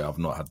videos anyway. I've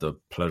not had the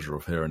pleasure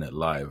of hearing it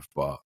live,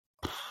 but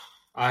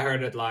I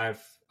heard it live,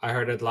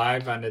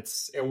 and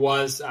it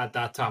was at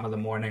that time of the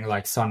morning,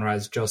 like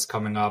sunrise just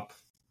coming up.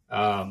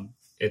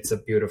 It's a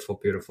beautiful,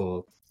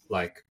 beautiful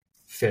like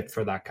fit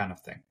for that kind of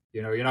thing.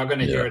 You know, you're not going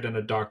to hear it in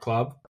a dark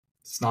club.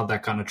 It's not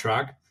that kind of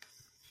track.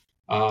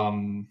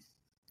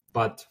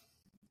 But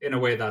in a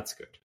way, that's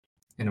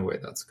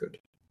good.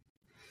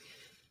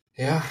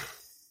 Yeah.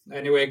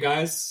 Anyway,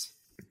 guys,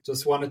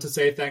 just wanted to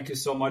say thank you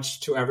so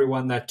much to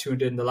everyone that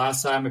tuned in the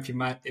last time. If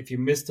you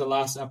missed the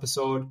last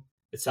episode,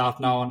 it's out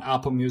now on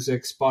Apple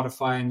Music,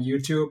 Spotify, and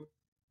YouTube.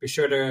 Be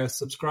sure to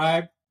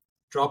subscribe,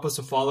 drop us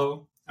a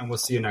follow, and we'll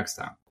see you next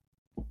time.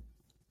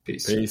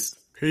 Peace.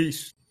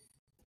 Peace.